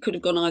it could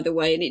have gone either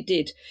way, and it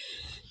did.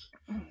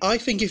 I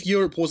think if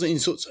Europe wasn't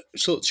in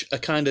such a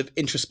kind of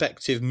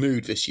introspective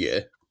mood this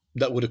year,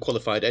 that would have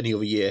qualified any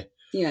other year.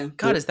 Yeah.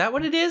 God, is that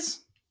what it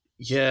is?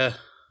 Yeah.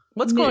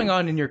 What's going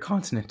on in your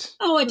continent?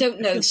 Oh, I don't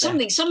know.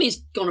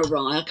 Something's gone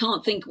awry. I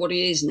can't think what it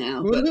is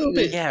now. We're a little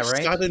bit right?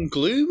 sad and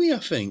gloomy, I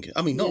think.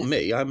 I mean, not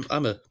me.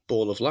 I'm a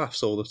ball of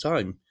laughs all the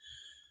time.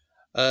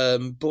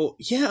 But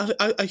yeah,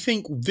 I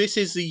think this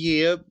is the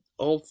year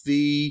of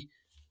the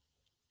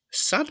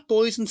sad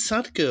boys and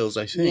sad girls,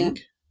 I think.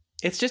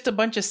 Yeah. It's just a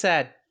bunch of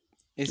sad.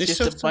 It's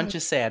just a bunch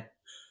of sad.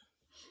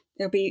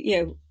 There'll be,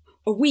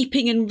 a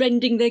weeping and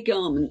rending their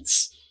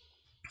garments.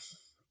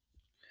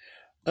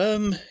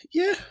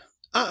 Yeah.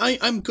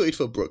 I'm gutted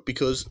for Brooke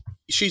because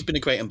she's been a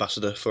great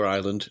ambassador for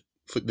Ireland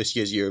for this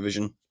year's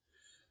Eurovision.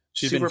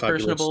 She's been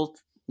fabulous. Personable.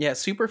 Yeah,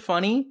 super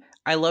funny.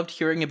 I loved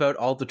hearing about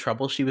all the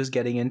trouble she was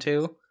getting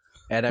into,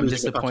 and I'm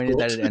disappointed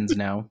that it ends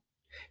now.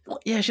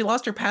 Yeah, she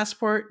lost her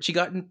passport. She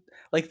got in,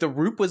 the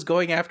Roop was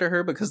going after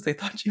her because they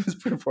thought she was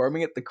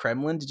performing at the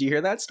Kremlin. Did you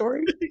hear that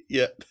story?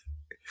 Yeah.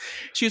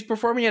 She was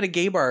performing at a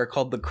gay bar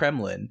called the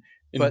Kremlin.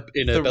 But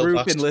in the Belfast.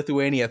 Roop in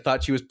Lithuania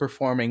thought she was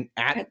performing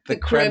at the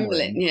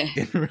Kremlin. Yeah.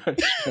 In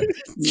Russia.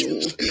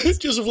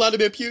 Just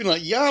Vladimir Putin,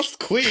 yes,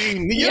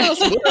 queen, yes,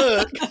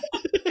 work.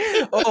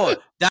 Oh,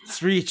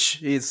 that's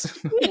rich.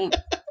 Yeah.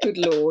 Good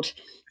Lord.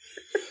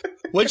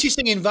 When she's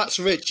singing That's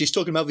Rich, she's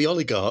talking about the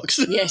oligarchs.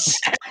 Yes.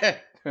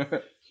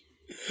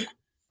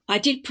 I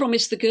did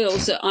promise the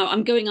girls that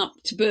I'm going up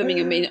to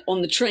Birmingham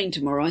on the train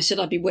tomorrow. I said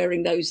I'd be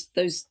wearing those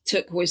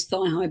turquoise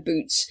thigh-high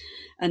boots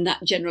and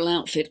that general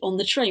outfit on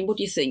the train. What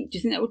do you think? Do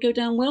you think that would go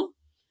down well?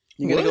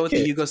 You're going to go with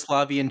the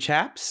Yugoslavian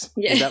chaps?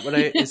 Yeah. Is that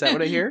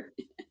what I hear?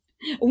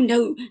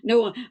 Oh,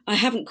 no, I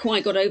haven't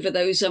quite got over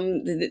those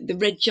the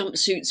red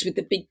jumpsuits with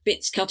the big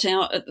bits cut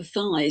out at the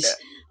thighs. Yeah.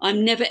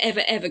 I'm never,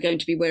 ever, ever going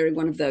to be wearing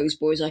one of those,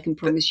 boys, I can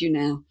promise you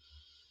now.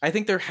 I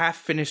think they're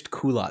half-finished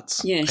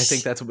culottes. Yes. I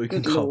think that's what we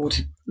can call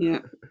them. Yeah.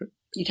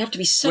 You'd have to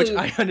be so Which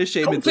I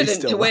unashamedly confident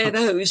still to wear love.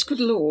 those. Good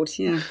Lord,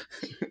 yeah.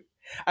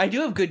 I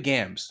do have good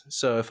gams,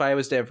 so if I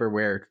was to ever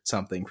wear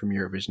something from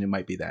Eurovision, it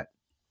might be that.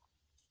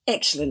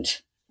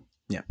 Excellent.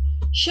 Yeah.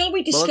 Shall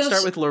we discuss... Well, let's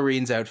start with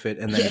Loreen's outfit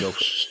and then go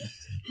for it.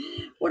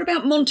 What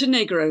about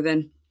Montenegro,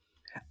 then?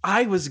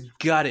 I was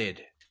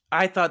gutted.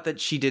 I thought that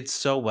she did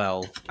so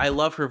well. I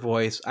love her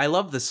voice. I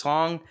love the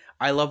song.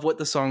 I love what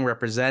the song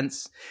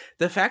represents.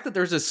 The fact that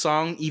there's a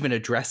song even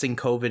addressing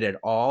COVID at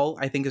all,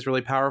 I think is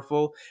really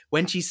powerful.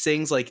 When she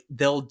sings like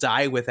 "They'll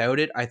Die Without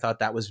It," I thought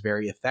that was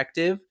very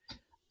effective.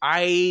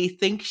 I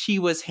think she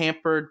was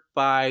hampered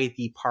by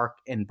the Park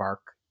and Bark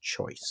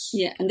choice.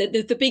 Yeah, and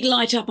the big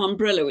light up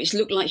umbrella, which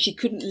looked like she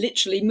couldn't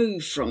literally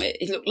move from it.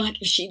 It looked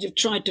like if she'd have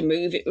tried to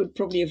move, it would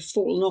probably have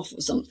fallen off or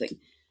something.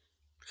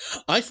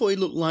 I thought it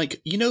looked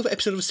like, you know, the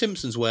episode of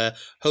Simpsons where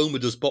Homer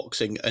does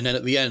boxing, and then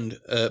at the end,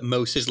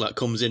 Mo Sislak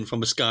comes in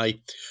from the sky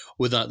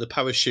with like the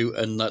parachute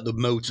and like the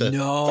motor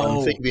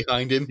thing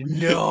behind him.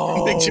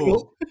 No,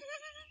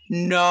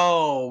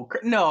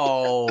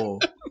 no,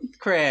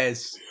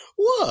 Chris.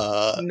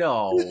 What?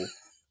 No.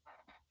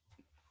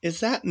 Is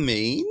that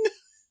mean?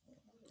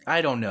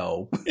 I don't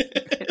know.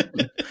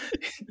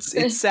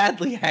 It's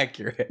sadly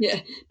accurate. Yeah,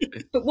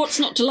 but what's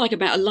not to like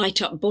about a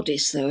light up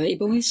bodice, though, eh,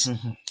 boys?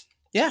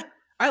 Yeah.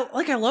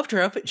 I loved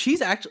her outfit.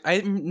 She's actually,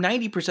 I'm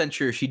 90%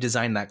 sure she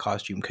designed that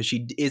costume because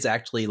she is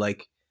actually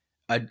like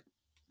a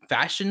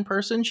fashion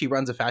person. She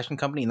runs a fashion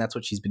company and that's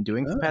what she's been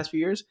doing for the past few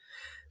years.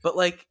 But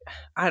like,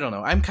 I don't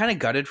know. I'm kind of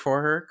gutted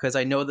for her because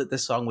I know that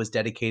this song was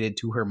dedicated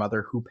to her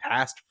mother who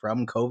passed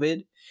from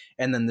COVID.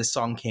 And then this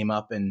song came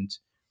up and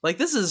like,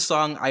 this is a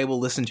song I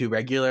will listen to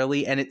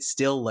regularly and it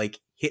still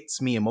like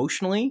hits me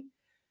emotionally.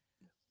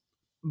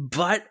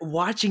 But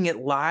watching it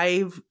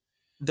live,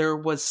 there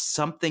was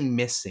something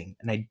missing,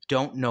 and I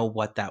don't know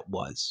what that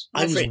was.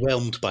 I was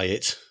whelmed by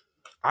it.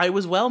 I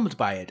was whelmed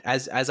by it,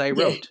 as I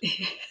wrote.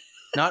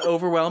 Not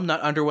overwhelmed,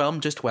 not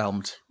underwhelmed, just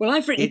whelmed. Well,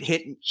 I've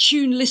written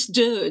tuneless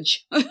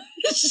dirge.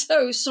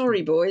 So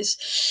sorry,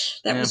 boys.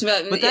 That was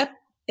about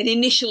an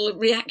initial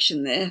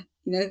reaction there,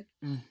 you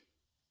know.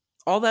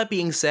 All that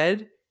being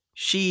said,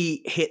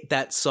 she hit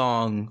that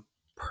song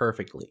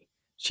perfectly.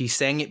 She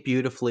sang it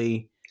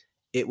beautifully.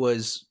 It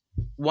was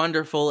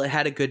wonderful. It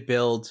had a good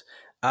build.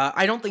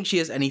 I don't think she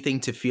has anything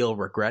to feel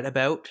regret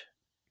about.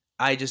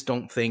 I just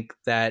don't think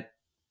that,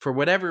 for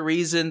whatever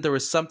reason, there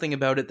was something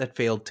about it that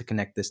failed to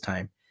connect this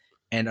time.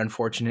 And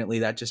unfortunately,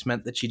 that just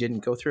meant that she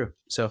didn't go through.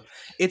 So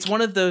it's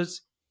one of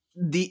those,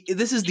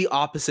 this is the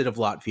opposite of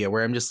Latvia,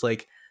 where I'm just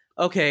like,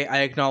 okay, I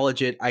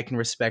acknowledge it. I can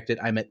respect it.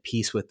 I'm at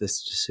peace with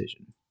this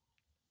decision.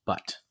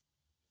 But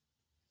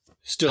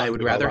still, I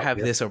would rather have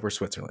this over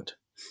Switzerland.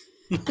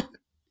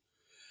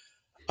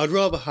 I'd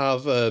rather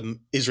have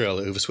Israel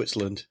over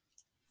Switzerland.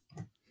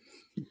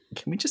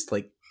 Can we just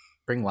like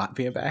bring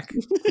Latvia back,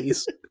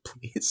 please?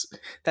 Please.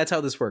 That's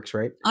how this works,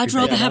 right? I'd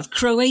rather have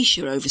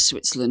Croatia over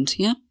Switzerland.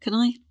 Yeah, can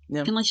I?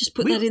 Yeah. Can I just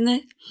put that in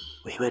there?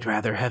 We would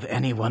rather have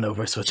anyone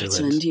over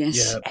Switzerland.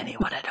 Yes,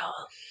 anyone at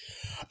all.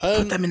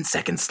 Put them in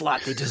second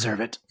slot. They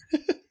deserve it.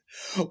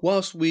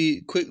 Whilst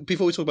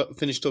before we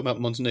finish talking about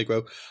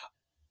Montenegro,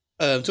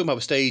 talking about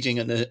the staging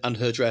and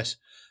her dress,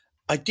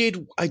 I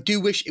do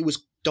wish it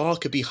was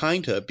darker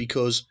behind her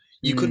because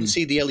you couldn't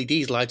see the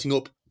LEDs lighting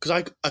up.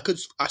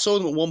 Because I saw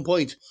them at one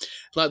point,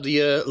 like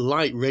the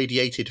light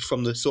radiated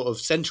from the sort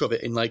of center of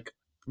it in like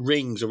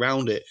rings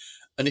around it,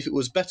 and if it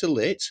was better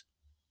lit,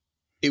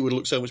 it would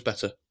look so much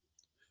better.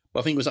 But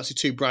I think it was actually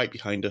too bright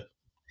behind her.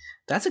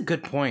 That's a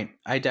good point.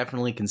 I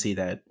definitely can see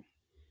that.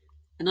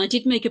 And I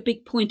did make a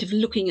big point of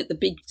looking at the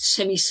big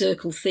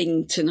semicircle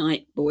thing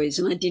tonight, boys,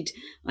 and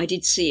I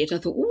did see it. I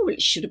thought, oh,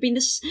 it should have been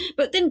this.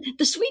 But then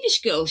the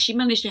Swedish girl, she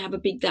managed to have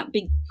that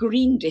big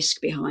green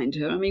disc behind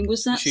her. I mean,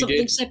 was that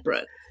something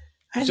separate?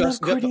 I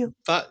love Cordelia.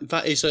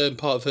 That is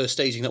part of her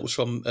staging. That was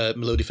from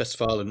Melody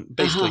Festival, and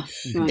basically,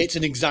 it's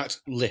an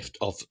exact lift.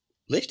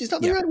 Is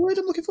that the right word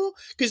I'm looking for?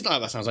 Because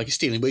that sounds like it's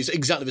stealing, but it's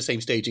exactly the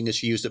same staging as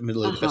she used at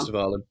Melody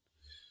Festival.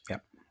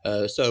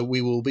 And, so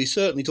we will be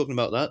certainly talking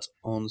about that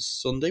on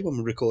Sunday when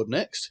we record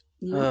next.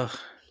 I'm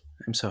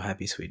so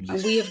happy, Sweden.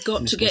 And we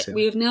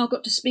have now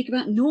got to speak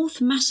about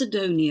North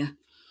Macedonia.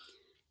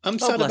 I'm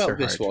sad about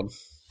this one.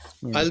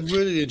 Yeah. I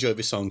really enjoy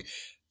this song,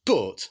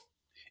 but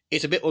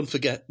it's a bit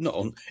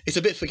it's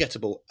a bit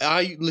forgettable.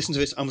 I listened to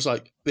this and was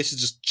like, this is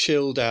just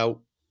chilled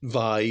out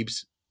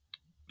vibes,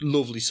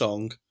 lovely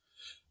song.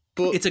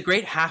 But it's a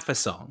great half a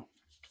song.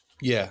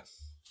 Yeah.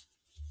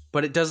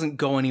 But it doesn't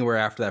go anywhere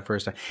after that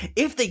first time.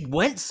 If they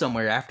went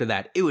somewhere after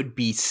that, it would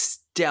be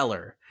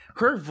stellar.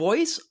 Her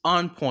voice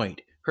on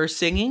point. Her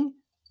singing,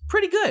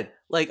 pretty good.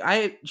 Like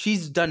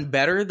she's done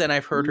better than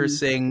I've heard her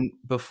sing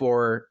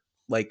before,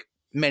 like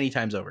many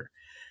times over.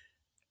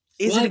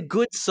 Is it a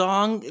good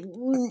song?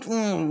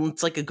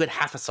 It's like a good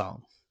half a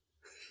song.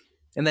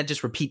 And that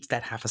just repeats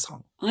that half a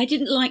song. I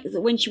didn't like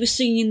that when she was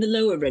singing in the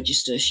lower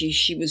register.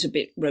 She was a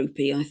bit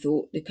ropey. I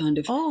thought the kind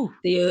of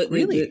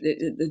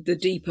the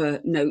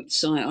deeper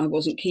notes I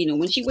wasn't keen on.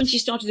 When she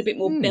started a bit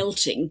more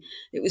belting,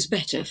 it was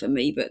better for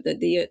me. But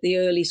the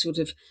early sort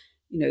of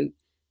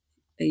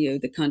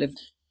the kind of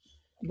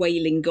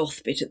wailing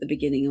goth bit at the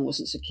beginning, I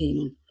wasn't so keen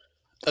on.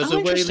 As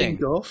a wailing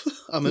goth,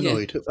 I'm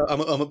annoyed. Yeah.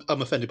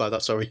 I'm offended by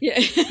that. Sorry. Yeah.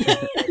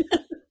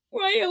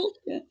 Wail.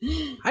 Yeah.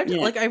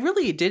 I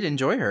really did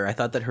enjoy her. I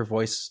thought that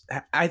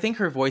I think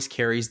her voice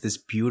carries this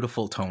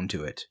beautiful tone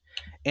to it.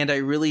 And I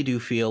really do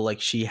feel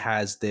like she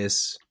has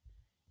this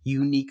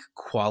unique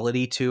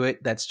quality to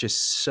it that's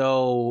just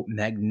so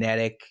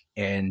magnetic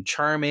and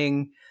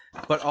charming,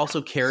 but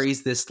also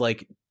carries this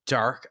like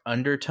dark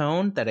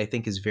undertone that I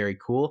think is very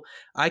cool.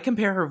 I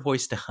compare her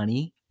voice to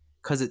Honey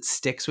because it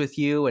sticks with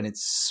you and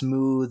it's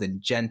smooth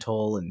and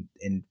gentle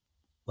and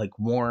like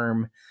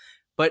warm.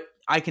 But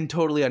I can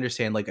totally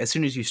understand, like, as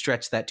soon as you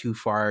stretch that too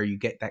far, you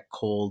get that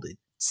cold, it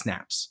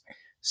snaps.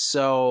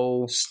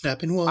 So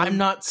snapping one. I'm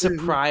not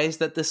surprised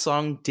that the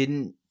song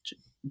didn't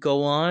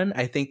go on.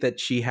 I think that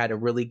she had a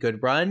really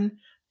good run.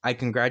 I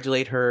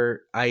congratulate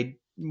her. I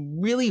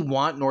really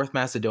want North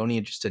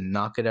Macedonia just to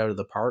knock it out of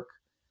the park,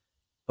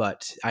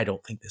 but I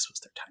don't think this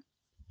was their time.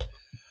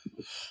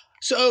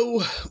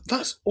 So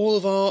that's all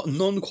of our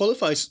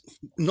non-qualifiers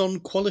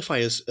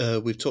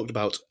we've talked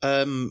about.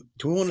 Do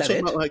we want to talk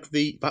about like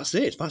that's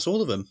it? That's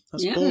all of them.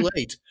 That's all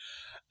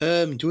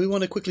 8. Do we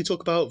want to quickly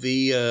talk about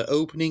the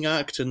opening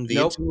act and the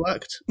interval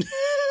act?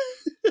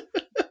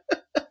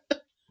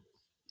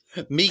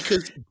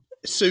 Mika's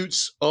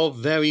suits of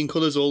varying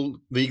colours, all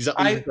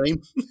exactly the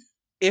same.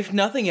 If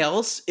nothing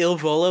else, Il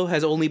Volo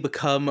has only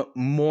become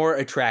more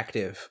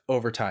attractive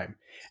over time.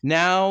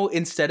 Now,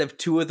 instead of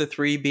 2 of the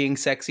 3 being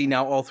sexy,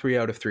 now all 3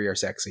 out of 3 are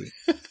sexy.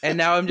 And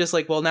now I'm just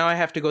like, well, now I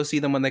have to go see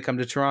them when they come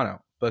to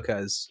Toronto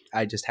because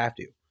I just have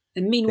to.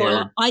 And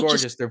meanwhile, they're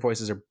gorgeous. Their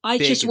voices are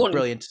big and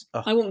brilliant.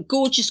 Oh. I want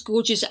gorgeous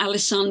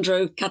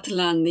Alessandro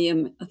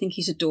Catalani. I think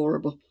he's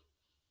adorable.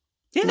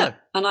 Yeah,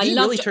 and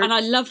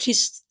I loved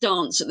his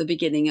dance at the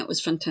beginning. It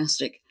was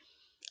fantastic.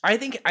 I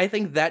think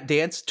that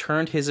dance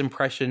turned his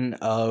impression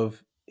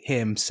of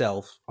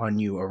himself on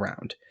you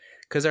around.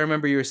 Because I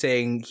remember you were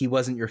saying he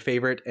wasn't your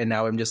favorite, and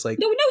now I'm just like,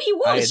 no, he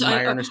was. I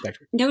admire and respect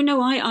him.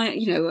 No,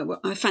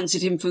 I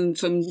fancied him from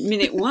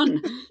minute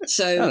one.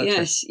 So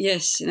yes,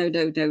 no.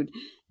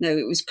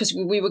 It was because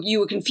you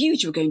were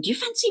confused. You were going, "Do you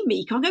fancy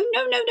Meek?" I go,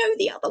 "No,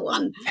 the other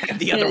one."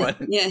 The other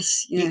one.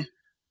 Yes,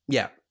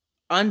 yeah.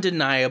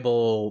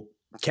 Undeniable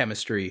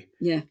chemistry.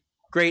 Yeah.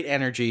 Great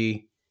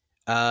energy.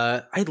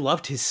 I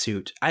loved his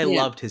suit. I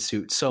loved his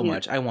suit so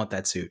much. I want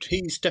that suit.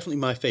 He's definitely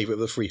my favourite of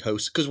the 3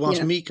 hosts because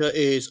whilst Mika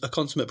is a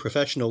consummate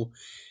professional,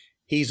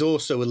 he's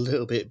also a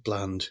little bit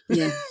bland.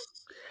 Yeah.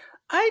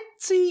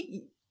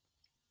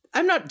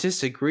 I'm not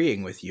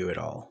disagreeing with you at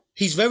all.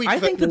 He's very I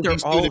think that they're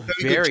all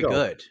very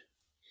good.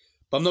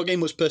 But I'm not getting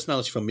much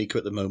personality from Mika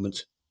at the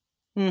moment.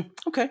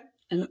 Okay.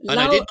 And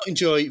I did not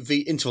enjoy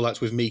the interval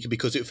act with Mika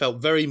because it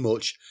felt very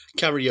much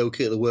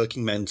karaoke at the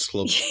Working Men's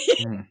Club.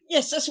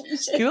 Yes, that's what you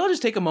said. Can we all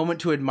just take a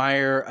moment to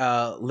admire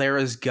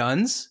Lara's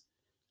guns?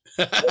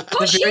 At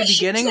the very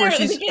beginning where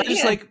she's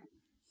just like,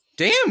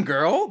 damn,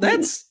 girl,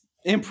 that's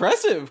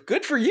impressive.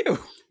 Good for you.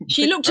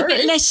 She looked a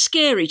bit less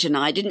scary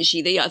tonight, didn't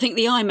she? I think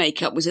the eye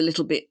makeup was a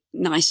little bit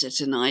nicer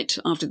tonight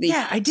after the...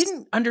 Yeah, I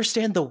didn't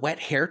understand the wet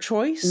hair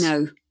choice.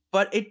 No.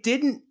 But it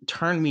didn't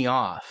turn me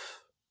off.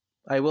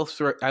 I will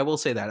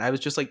say that. I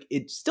was just like,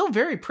 it's still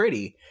very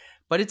pretty,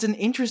 but it's an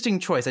interesting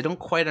choice. I don't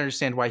quite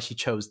understand why she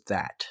chose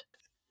that.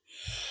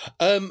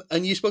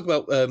 And you spoke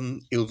about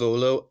Il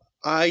Volo.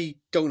 I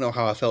don't know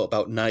how I felt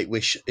about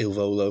Nightwish Il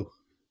Volo.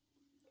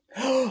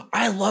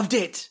 I loved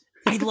it.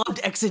 I loved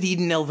Exit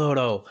Eden Il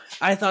Volo.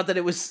 I thought that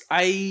it was...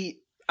 I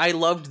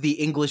loved the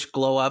English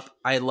glow up.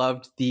 I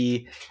loved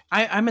the...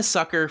 I'm a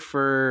sucker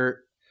for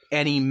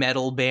any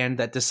metal band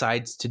that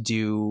decides to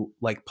do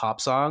like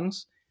pop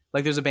songs.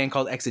 Like there's a band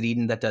called Exit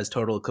Eden that does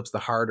Total Eclipse of the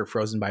Heart or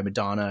Frozen by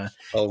Madonna.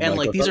 And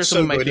like these are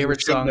some of my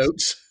favorite songs.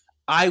 Notes.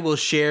 I will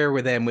share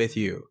with them with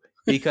you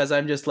because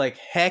I'm just like,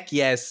 heck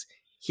yes,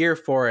 here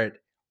for it.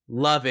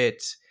 Love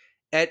it.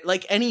 At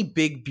like any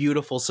big,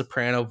 beautiful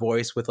soprano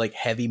voice with like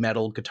heavy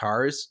metal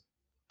guitars,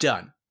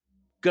 done.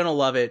 Gonna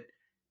love it.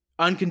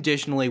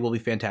 Unconditionally will be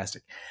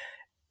fantastic.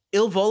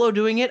 Il Volo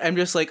doing it, I'm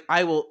just like,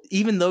 I will,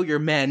 even though you're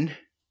men,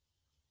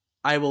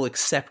 I will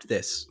accept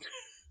this.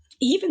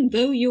 Even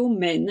though you're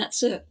men,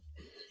 that's a...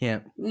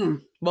 Yeah.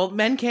 Well,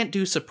 men can't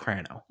do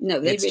soprano.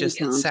 No, they it's really just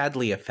can't.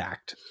 Sadly a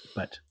fact.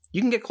 But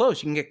you can get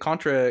close. You can get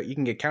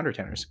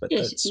countertenors. But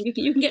yes, you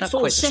can get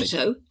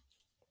falsetto.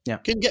 Yeah.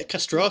 You can get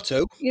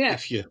castrato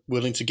if you're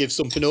willing to give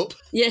something up.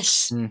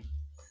 Yes.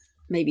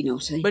 Maybe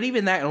not. But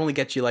even that only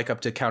gets you like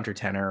up to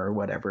countertenor or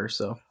whatever.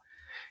 So,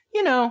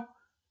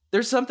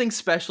 there's something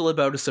special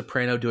about a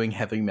soprano doing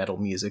heavy metal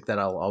music that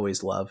I'll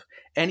always love.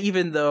 And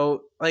even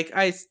though, like,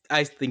 I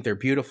think they're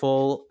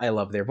beautiful, I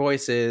love their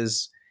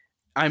voices,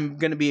 I'm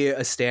going to be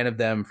a stan of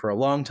them for a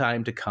long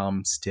time to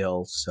come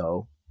still.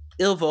 So,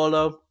 Il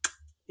Volo,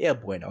 yeah,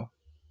 bueno.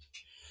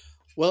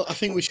 Well, I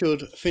think we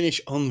should finish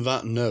on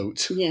that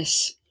note.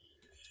 Yes.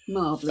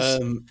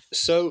 Marvellous.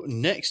 So,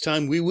 next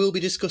time we will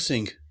be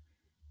discussing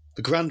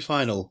the grand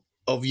final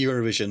of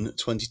Eurovision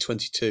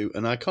 2022.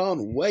 And I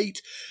can't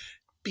wait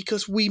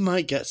because we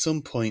might get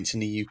some points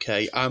in the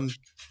UK. I'm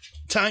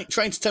trying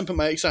to temper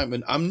my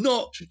excitement. I'm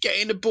not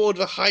getting aboard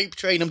the hype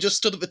train. I'm just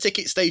stood at the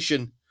ticket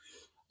station.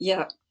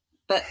 Yeah,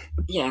 but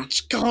yeah.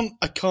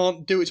 I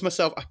can't do it to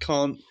myself. I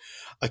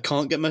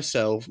can't get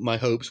my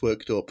hopes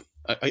worked up.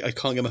 I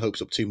can't get my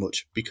hopes up too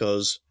much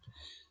because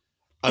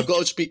I've got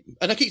to speak,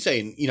 and I keep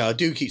saying, I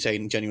do keep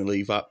saying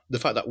genuinely that the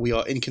fact that we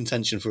are in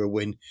contention for a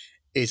win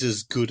is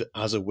as good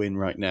as a win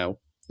right now.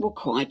 Well,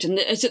 quite. And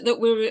is it that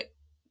we're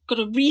got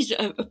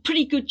a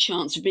pretty good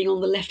chance of being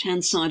on the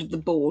left-hand side of the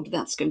board?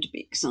 That's going to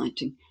be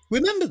exciting.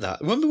 Remember that?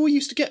 Remember we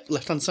used to get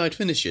left-hand side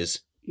finishes?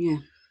 Yeah,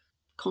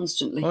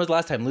 constantly. When was the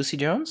last time? Lucy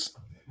Jones?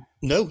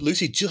 No,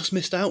 Lucy just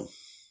missed out.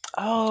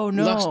 Oh,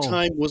 no. Last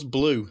time was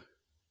Blue.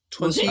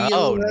 2011?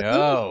 Oh,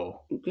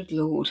 no. Good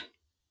Lord.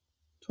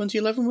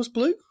 2011 was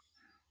Blue?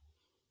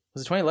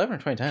 Was it 2011 or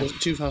 2010? Was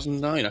it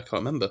 2009? I can't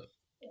remember.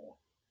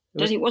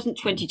 It wasn't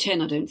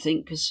 2010, I don't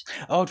think, because...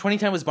 Oh,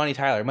 2010 was Bonnie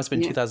Tyler. It must have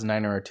been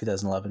 2009 or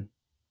 2011.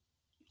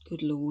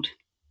 Good Lord.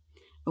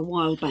 A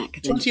while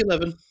back, then.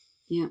 2011.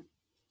 Yeah,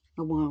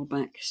 a while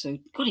back. So,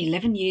 God,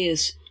 11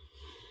 years.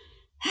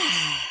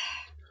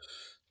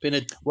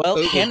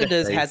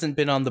 Canada's hasn't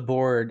been on the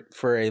board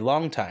for a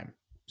long time.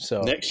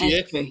 So next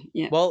year.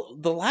 Yeah. Well,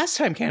 the last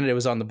time Canada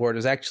was on the board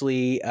was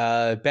actually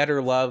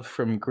Better Love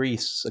from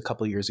Greece a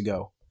couple years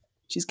ago.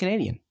 She's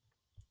Canadian.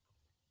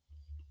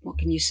 What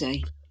can you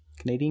say?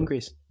 Canadian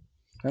Greece.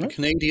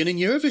 Canadian in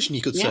Eurovision,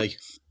 you could say.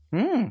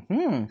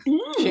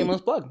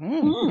 Shameless plug.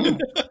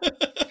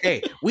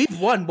 Hey, we've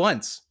won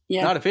once.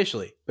 Yeah. Not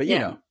officially, but you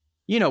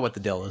know what the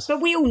deal is. But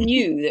we all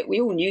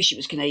knew she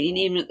was Canadian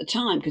even at the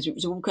time, because it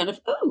was all kind of,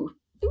 oh,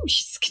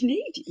 she's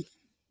Canadian.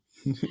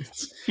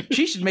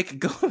 She should make a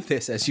go of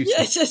this, as you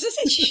said. Yes,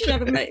 she should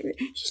have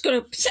she's got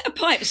a set of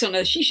pipes on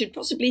her. She should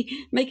possibly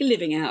make a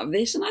living out of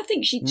this, and I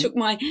think she took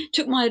my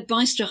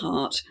advice to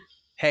heart.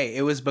 Hey,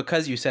 it was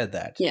because you said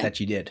that that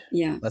you did.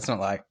 Yeah, let's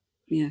not lie.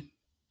 Yeah.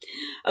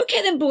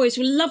 Okay then, boys.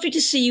 Well, lovely to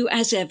see you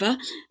as ever,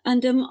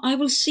 and I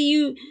will see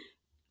you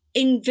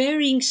in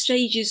varying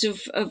stages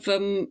of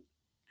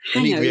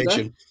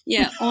hangover.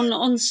 Yeah,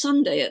 on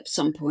Sunday at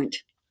some point.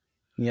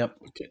 Yep.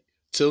 Okay.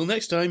 Till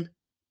next time.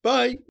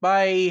 Bye.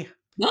 Bye.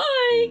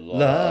 Bye.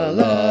 La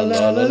la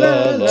la la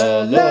la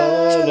la la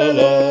la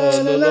la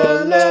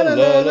la la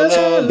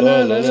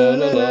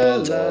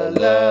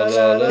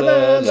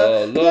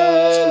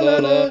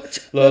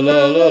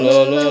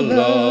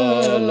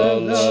la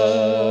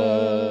la.